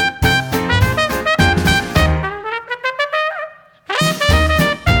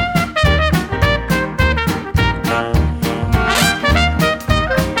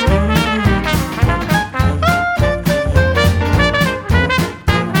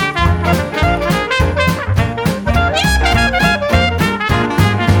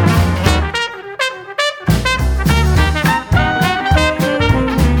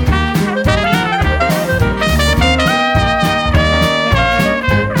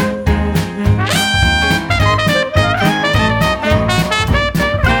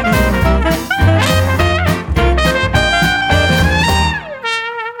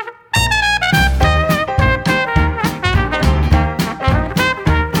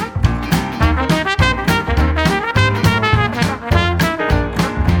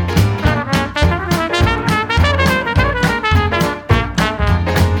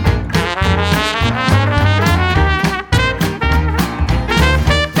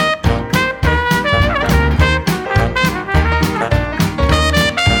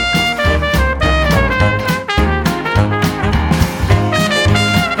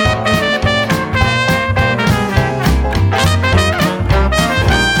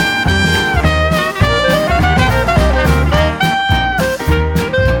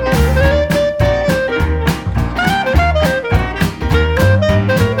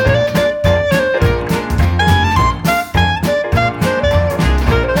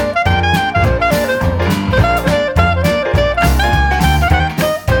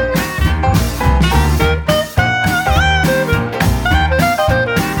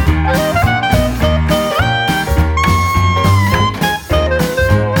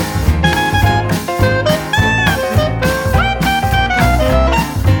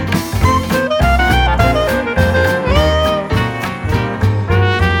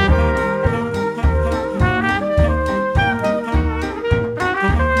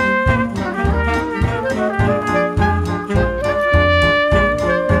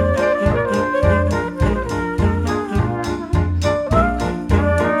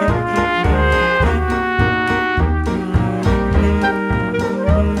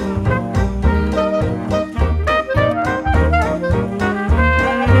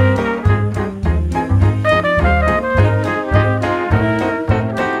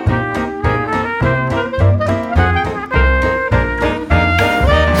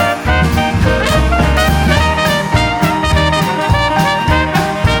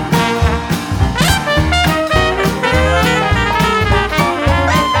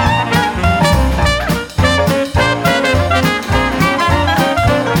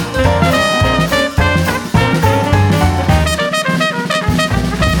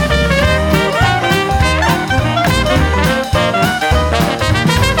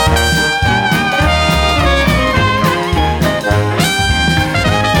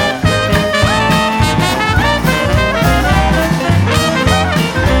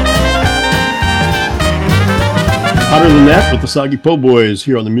 Hotter Than That with the Soggy Po Boys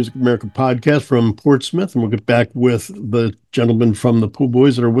here on the Music America podcast from Portsmouth. And we'll get back with the gentlemen from the Po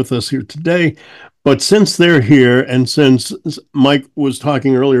Boys that are with us here today. But since they're here, and since Mike was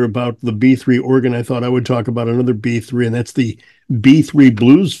talking earlier about the B3 organ, I thought I would talk about another B3, and that's the B3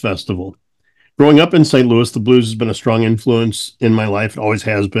 Blues Festival. Growing up in St. Louis, the blues has been a strong influence in my life. It always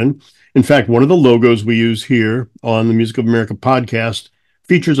has been. In fact, one of the logos we use here on the Music of America podcast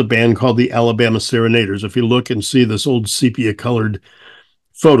features a band called the Alabama Serenaders. If you look and see this old sepia-colored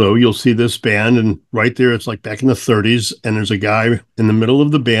photo, you'll see this band, and right there, it's like back in the 30s, and there's a guy in the middle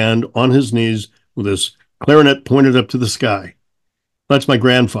of the band on his knees with his clarinet pointed up to the sky. That's my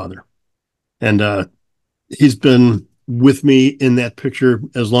grandfather. And he's been with me in that picture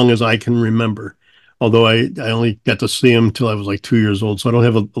as long as I can remember. Although I only got to see him till I was like 2 years old, so I don't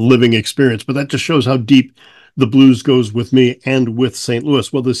have a living experience. But that just shows how deep the blues goes with me and with St.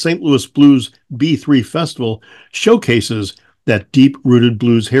 Louis. Well, the St. Louis Blues B3 Festival showcases that deep-rooted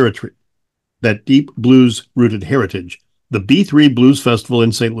blues heritage. That deep blues-rooted heritage. The B3 Blues Festival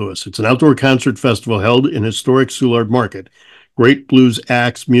in St. Louis. It's an outdoor concert festival held in historic Soulard Market. Great blues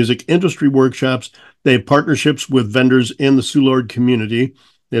acts, music industry workshops. They have partnerships with vendors in the Soulard community.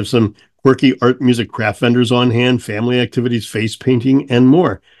 They have some quirky art, music, craft vendors on hand, family activities, face painting, and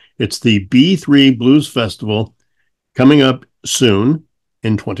more. It's the B3 Blues Festival coming up soon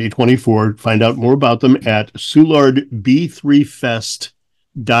in 2024. Find out more about them at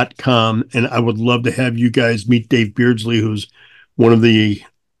SoulardB3Fest.com. And I would love to have you guys meet Dave Beardsley, who's one of the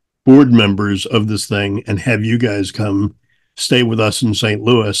board members of this thing, and have you guys come stay with us in St.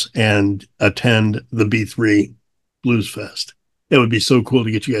 Louis and attend the B3 Blues Fest. It would be so cool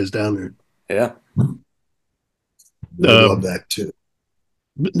to get you guys down there. Yeah. I love that too.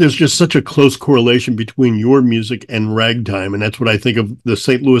 There's just such a close correlation between your music and ragtime, and that's what I think of the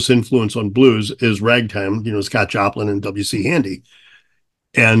St. Louis influence on blues is ragtime, Scott Joplin and W.C. Handy.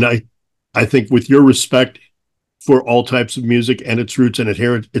 And I think with your respect for all types of music and its roots and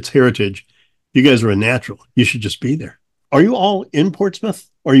its heritage, you guys are a natural. You should just be there. Are you all in Portsmouth?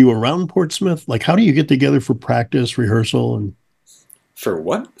 Are you around Portsmouth? Like, how do you get together for practice, rehearsal, and for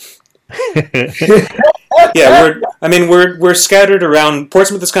what? Yeah, we're scattered around.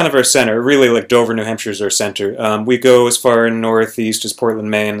 Portsmouth is kind of our center. Really, like Dover, New Hampshire is our center. We go as far northeast as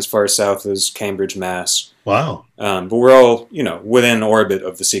Portland, Maine, as far south as Cambridge, Mass. Wow. But we're all, within orbit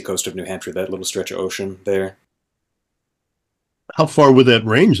of the seacoast of New Hampshire, that little stretch of ocean there. How far would that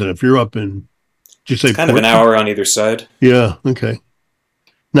range then? If you're up in, did you say it's kind of an hour on either side. Yeah, okay.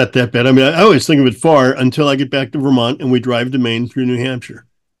 Not that bad. I mean, I always think of it far until I get back to Vermont and we drive to Maine through New Hampshire.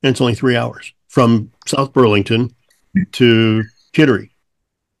 And it's only 3 hours from South Burlington to Kittery.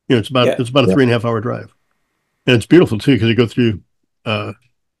 It's about a 3.5 hour drive. And it's beautiful too, because you go through the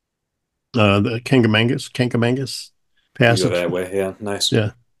Kankamangas Pass. You go that way, yeah, nice.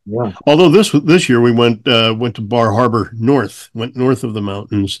 Yeah. Although this year we went to Bar Harbor went north of the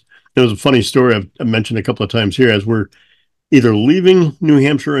mountains. It was a funny story I've mentioned a couple of times here as we're either leaving New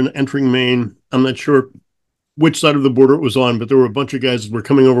Hampshire and entering Maine. I'm not sure which side of the border it was on, but there were a bunch of guys that were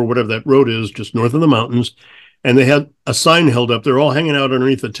coming over whatever that road is, just north of the mountains, and they had a sign held up. They're all hanging out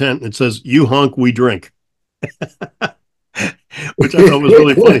underneath a tent, and it says, "You honk, we drink," which I thought was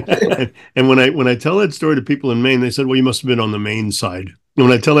really funny. And when I tell that story to people in Maine, they said, "Well, you must have been on the Maine side." And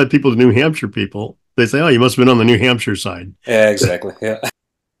when I tell that people to New Hampshire people, they say, "Oh, you must have been on the New Hampshire side." Yeah, exactly. Yeah.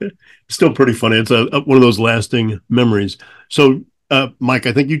 Still pretty funny. It's one of those lasting memories. So, Mike,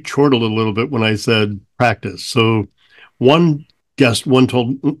 I think you chortled a little bit when I said practice. So one guest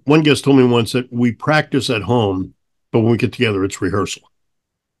told me once that we practice at home, but when we get together, it's rehearsal.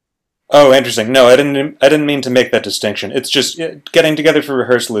 Oh, interesting. No, I didn't mean to make that distinction. It's just getting together for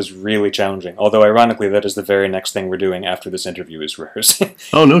rehearsal is really challenging. Although, ironically, that is the very next thing we're doing after this interview is rehearsing.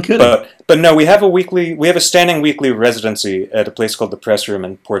 Oh, no kidding. But no, we have a standing weekly residency at a place called the Press Room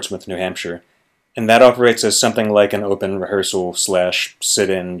in Portsmouth, New Hampshire, and that operates as something like an open rehearsal /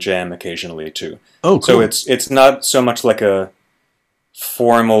 sit-in jam occasionally too. Oh, cool. So it's not so much like a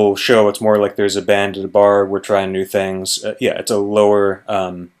formal show. It's more like there's a band at a bar. We're trying new things. It's a lower.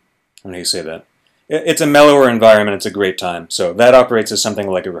 How do you say that? It's a mellower environment. It's a great time. So that operates as something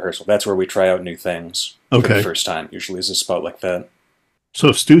like a rehearsal. That's where we try out new things for the first time. Usually is a spot like that. So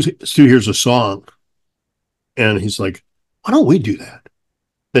if Stu hears a song and he's like, "Why don't we do that?"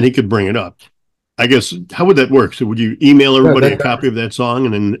 Then he could bring it up. I guess, how would that work? So would you email everybody a copy of that song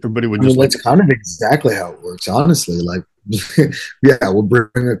and then everybody would just... that's kind of exactly how it works, honestly. Like, we'll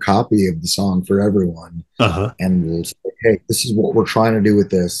bring a copy of the song for everyone. And we'll say, "Hey, this is what we're trying to do with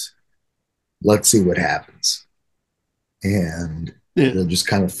this. Let's see what happens." And it'll just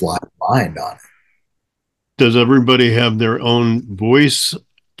kind of fly blind on it. Does everybody have their own voice?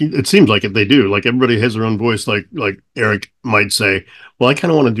 It seems like they do. Like everybody has their own voice. Like Eric might say, "Well, I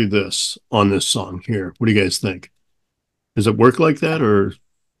kind of want to do this on this song here." What do you guys think? Does it work like that, or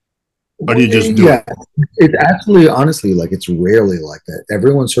do you just do it? It's actually, honestly, like it's rarely like that.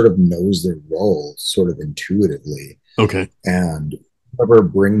 Everyone sort of knows their role sort of intuitively. Okay. And whoever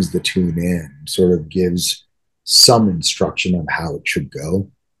brings the tune in sort of gives some instruction of how it should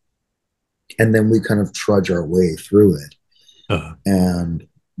go. And then we kind of trudge our way through it. And,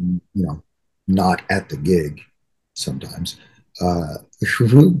 not at the gig sometimes.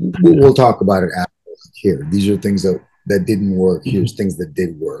 We'll talk about it after here. These are things that didn't work. Here's things that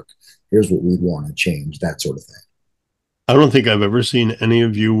did work. Here's what we'd want to change, that sort of thing. I don't think I've ever seen any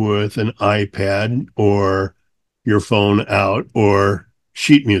of you with an iPad or your phone out or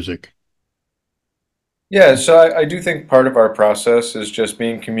sheet music. Yeah, so I do think part of our process is just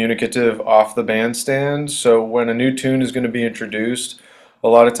being communicative off the bandstand. So when a new tune is going to be introduced, a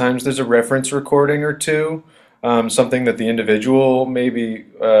lot of times there's a reference recording or two, something that the individual maybe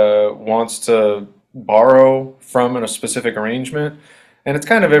wants to borrow from in a specific arrangement. And it's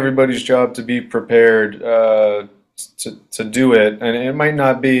kind of everybody's job to be prepared to do it. And it might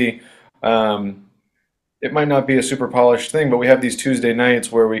not be a super polished thing, but we have these Tuesday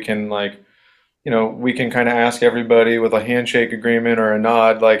nights where we can we can kind of ask everybody with a handshake agreement or a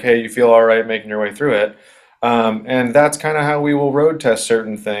nod, like, hey, you feel all right making your way through it? And that's kind of how we will road test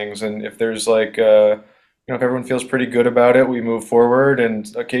certain things. And if there's if everyone feels pretty good about it, we move forward.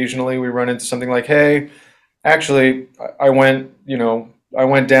 And occasionally we run into something like, hey, actually, I went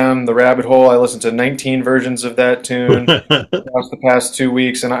down the rabbit hole. I listened to 19 versions of that tune across the past 2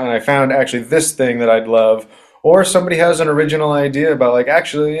 weeks, and I found actually this thing that I'd love. Or somebody has an original idea about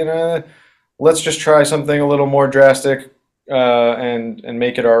let's just try something a little more drastic and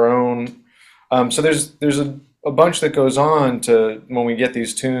make it our own. So there's a bunch that goes on to when we get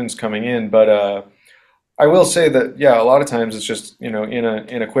these tunes coming in, but I will say that a lot of times it's just in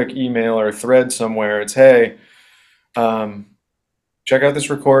a quick email or thread somewhere. It's, hey, check out this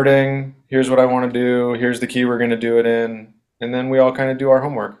recording. Here's what I want to do. Here's the key we're going to do it in, and then we all kind of do our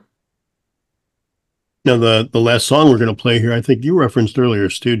homework. Now, the last song we're going to play here, I think you referenced earlier,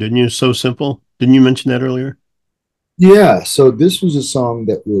 Stu, didn't you? So Simple. Didn't you mention that earlier? Yeah. So this was a song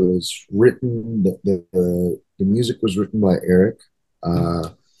that was written, the music was written by Eric.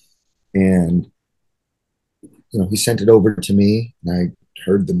 And, he sent it over to me, and I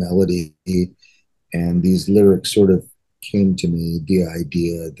heard the melody, and these lyrics sort of came to me, the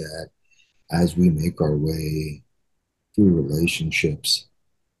idea that as we make our way through relationships,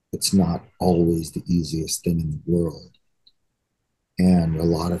 it's not always the easiest thing in the world. And a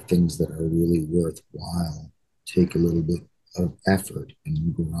lot of things that are really worthwhile take a little bit of effort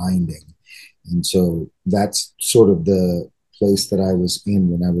and grinding. And so that's sort of the place that I was in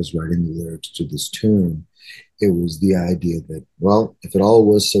when I was writing the lyrics to this tune. It was the idea that, well, if it all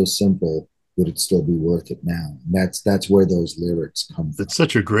was so simple, would it still be worth it now? And that's where those lyrics come from. It's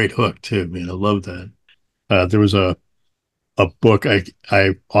such a great hook too, man. I love that. There was a book I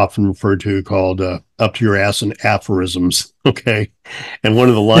often refer to called Up to Your Ass in Aphorisms. Okay. And one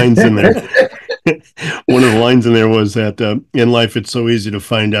of the lines in there, was that in life, it's so easy to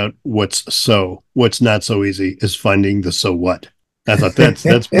find out what's not so easy is finding the so what. I thought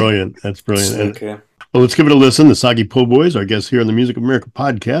that's brilliant. That's brilliant. Okay. Well, let's give it a listen. The Soggy Po Boys, our guests here on the Music of America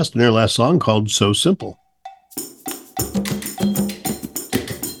podcast, and their last song called So Simple.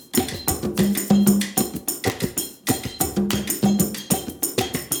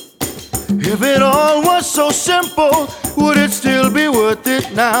 If it all was so simple, would it still be worth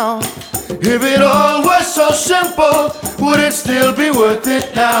it now? If it all was so simple, would it still be worth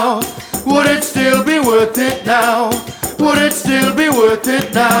it now? Would it still be worth it now? Would it still be worth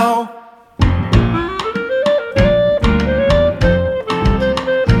it now?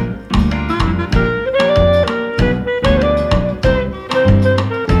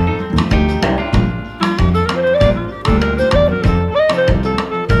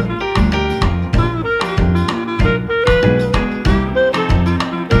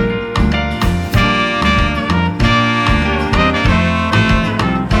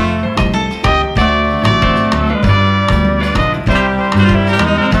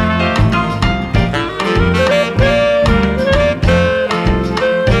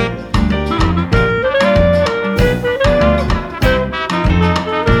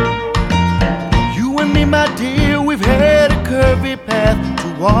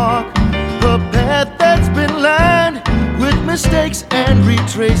 Mistakes and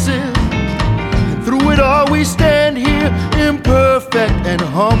retraces, and through it all we stand here imperfect and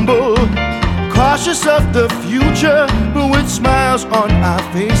humble, cautious of the future, but with smiles on our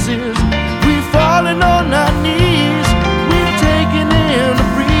faces. We've fallen on our knees, we've taken in the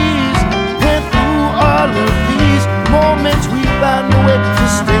breeze, and through all of these moments we found a way to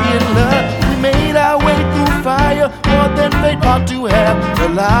stay in love. We made our way through fire, more than fate ought to have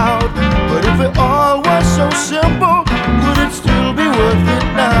allowed. But if it all was so simple, would it still be worth it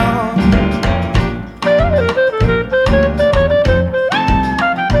now?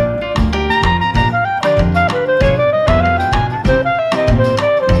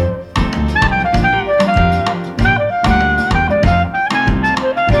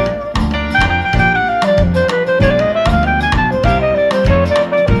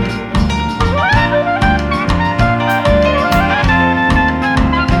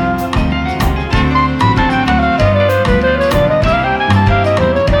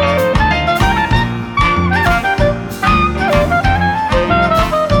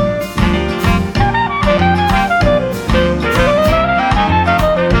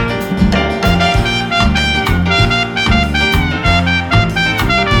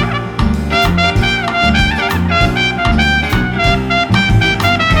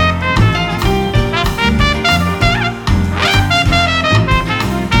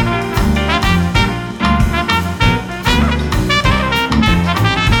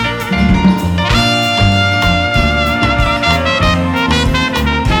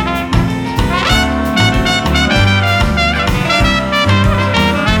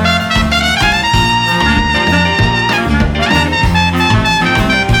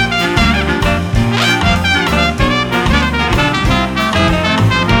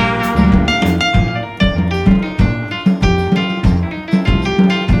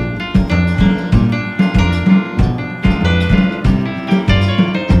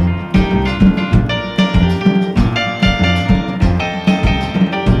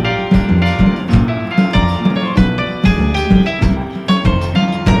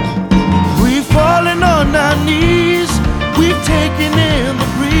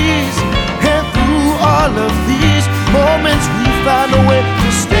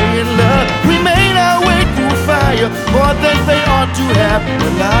 More than they ought to have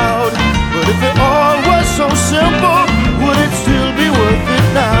allowed. But if it all was so simple, would it still be worth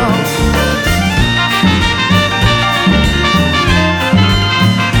it now?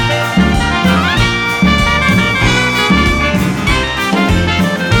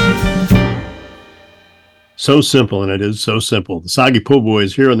 So simple, and it is so simple. The Soggy Po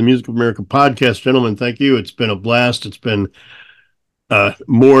Boys here on the Music of America podcast. Gentlemen, thank you. It's been a blast. It's been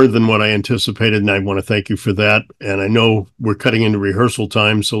more than what I anticipated, and I want to thank you for that. And I know we're cutting into rehearsal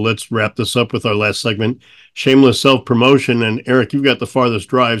time, so let's wrap this up with our last segment, shameless self-promotion. And Eric, you've got the farthest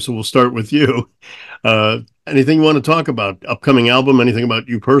drive, so we'll start with you. Anything you want to talk about? Upcoming album? Anything about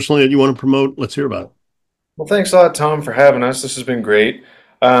you personally that you want to promote? Let's hear about it. Well, thanks a lot, Tom, for having us. This has been great.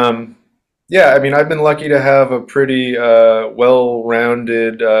 Yeah, I mean, I've been lucky to have a pretty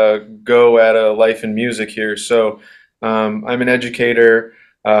well-rounded go at a life in music here. So I'm an educator.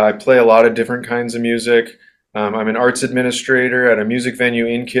 I play a lot of different kinds of music. I'm an arts administrator at a music venue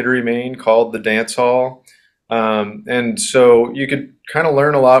in Kittery, Maine called the Dance Hall. And so you could kind of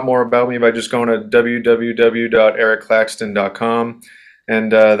learn a lot more about me by just going to www.ericclaxton.com.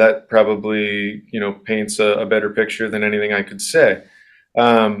 And that probably, paints a better picture than anything I could say.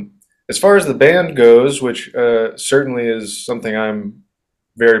 As far as the band goes, which certainly is something I'm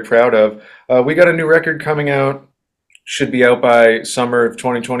very proud of, we got a new record coming out. Should be out by summer of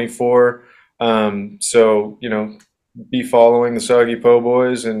 2024. So, be following the Soggy Po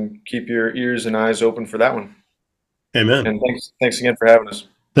Boys and keep your ears and eyes open for that one. Amen. And thanks again for having us.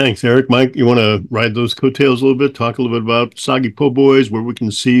 Thanks, Eric. Mike, you want to ride those coattails a little bit? Talk a little bit about Soggy Po Boys, where we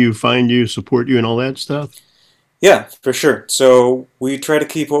can see you, find you, support you, and all that stuff? Yeah, for sure. So we try to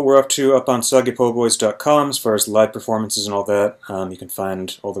keep what we're up to up on soggypoboys.com as far as live performances and all that. You can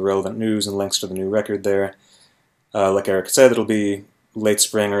find all the relevant news and links to the new record there. Like Eric said, it'll be late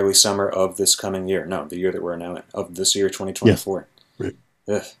spring, early summer of this coming year. No, the year that we're now in, of this year, 2024. Yeah, right.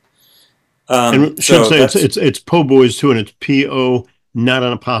 Ugh. And we should say it's Po Boys too, and it's P-O, not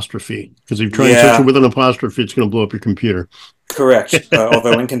an apostrophe. Because if you try and search it with an apostrophe, it's going to blow up your computer. Correct.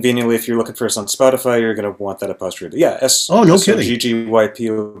 Although inconveniently, if you're looking for us on Spotify, you're going to want that apostrophe. Yeah,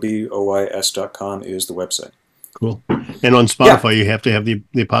 GGYPOBOYS.com is the website. Cool. And on Spotify, you have to have the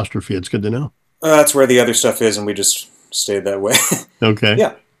apostrophe. It's good to know. That's where the other stuff is, and we just stayed that way. Okay.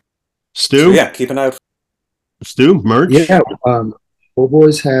 Yeah. Stu? So, keep an eye out. Stu, merch? Yeah. Po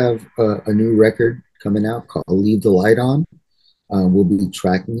Boys have a new record coming out called Leave the Light On. We'll be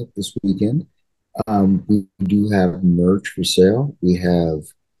tracking it this weekend. We do have merch for sale. We have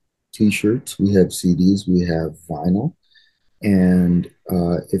t-shirts, we have CDs, we have vinyl. And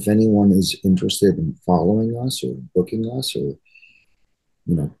if anyone is interested in following us or booking us or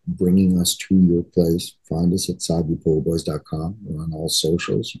bringing us to your place, find us at soggypoboys.com. We're on all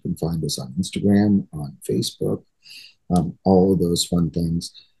socials. You can find us on Instagram, on Facebook, all of those fun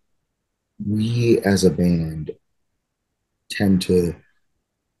things. We as a band tend to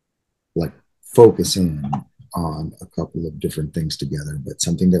like focus in on a couple of different things together, but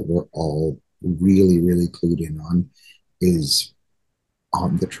something that we're all really, really clued in on is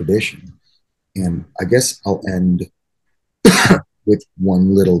on the tradition. And I guess I'll end with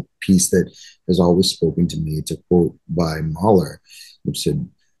one little piece that has always spoken to me. It's a quote by Mahler, which said,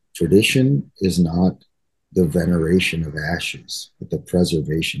 "Tradition is not the veneration of ashes, but the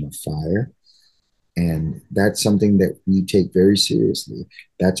preservation of fire." And that's something that we take very seriously.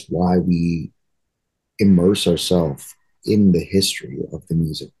 That's why we immerse ourselves in the history of the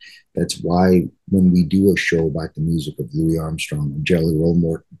music. That's why when we do a show about the music of Louis Armstrong and Jelly Roll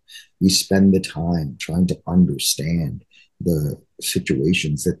Morton, we spend the time trying to understand the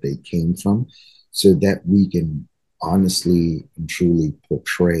situations that they came from so that we can honestly and truly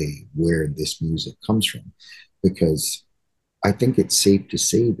portray where this music comes from. Because I think it's safe to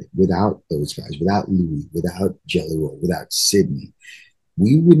say that without those guys, without Louis, without Jelly Roll, without Sydney,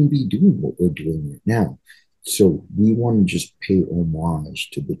 we wouldn't be doing what we're doing right now. So we want to just pay homage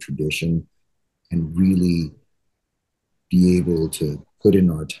to the tradition and really be able to put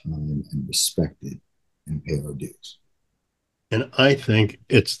in our time and respect it and pay our dues. And I think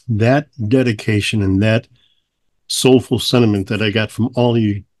it's that dedication and that soulful sentiment that I got from all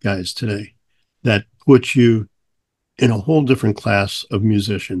you guys today that puts you in a whole different class of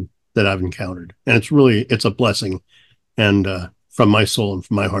musician that I've encountered. And it's a blessing. And from my soul and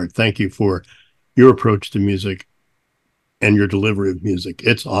from my heart, thank you for your approach to music and your delivery of music.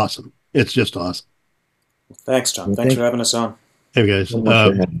 It's awesome. It's just awesome. Thanks, John. Thanks for having us on. Hey, guys.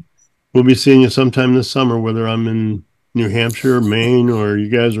 We'll be seeing you sometime this summer, whether I'm in New Hampshire, Maine, or you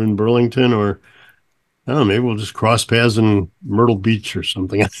guys are in Burlington, or I don't know, maybe we'll just cross paths in Myrtle Beach or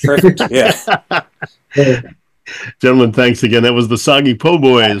something. Perfect. Yeah. Gentlemen, thanks again. That was the Soggy Po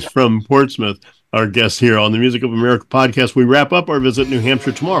Boys from Portsmouth, our guests here on the Music of America podcast. We wrap up our visit New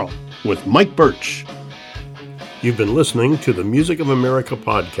Hampshire tomorrow with Mike Birch. You've been listening to the Music of America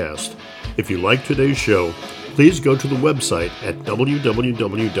podcast. If you like today's show, please go to the website at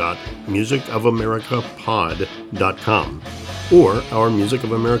www.musicofamericapod.com or our Music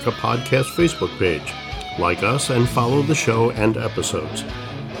of America podcast Facebook page. Like us and follow the show and episodes.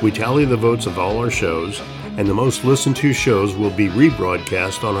 We tally the votes of all our shows, and the most listened to shows will be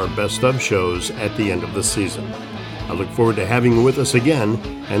rebroadcast on our best of shows at the end of the season. I look forward to having you with us again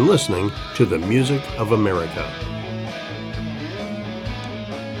and listening to the Music of America.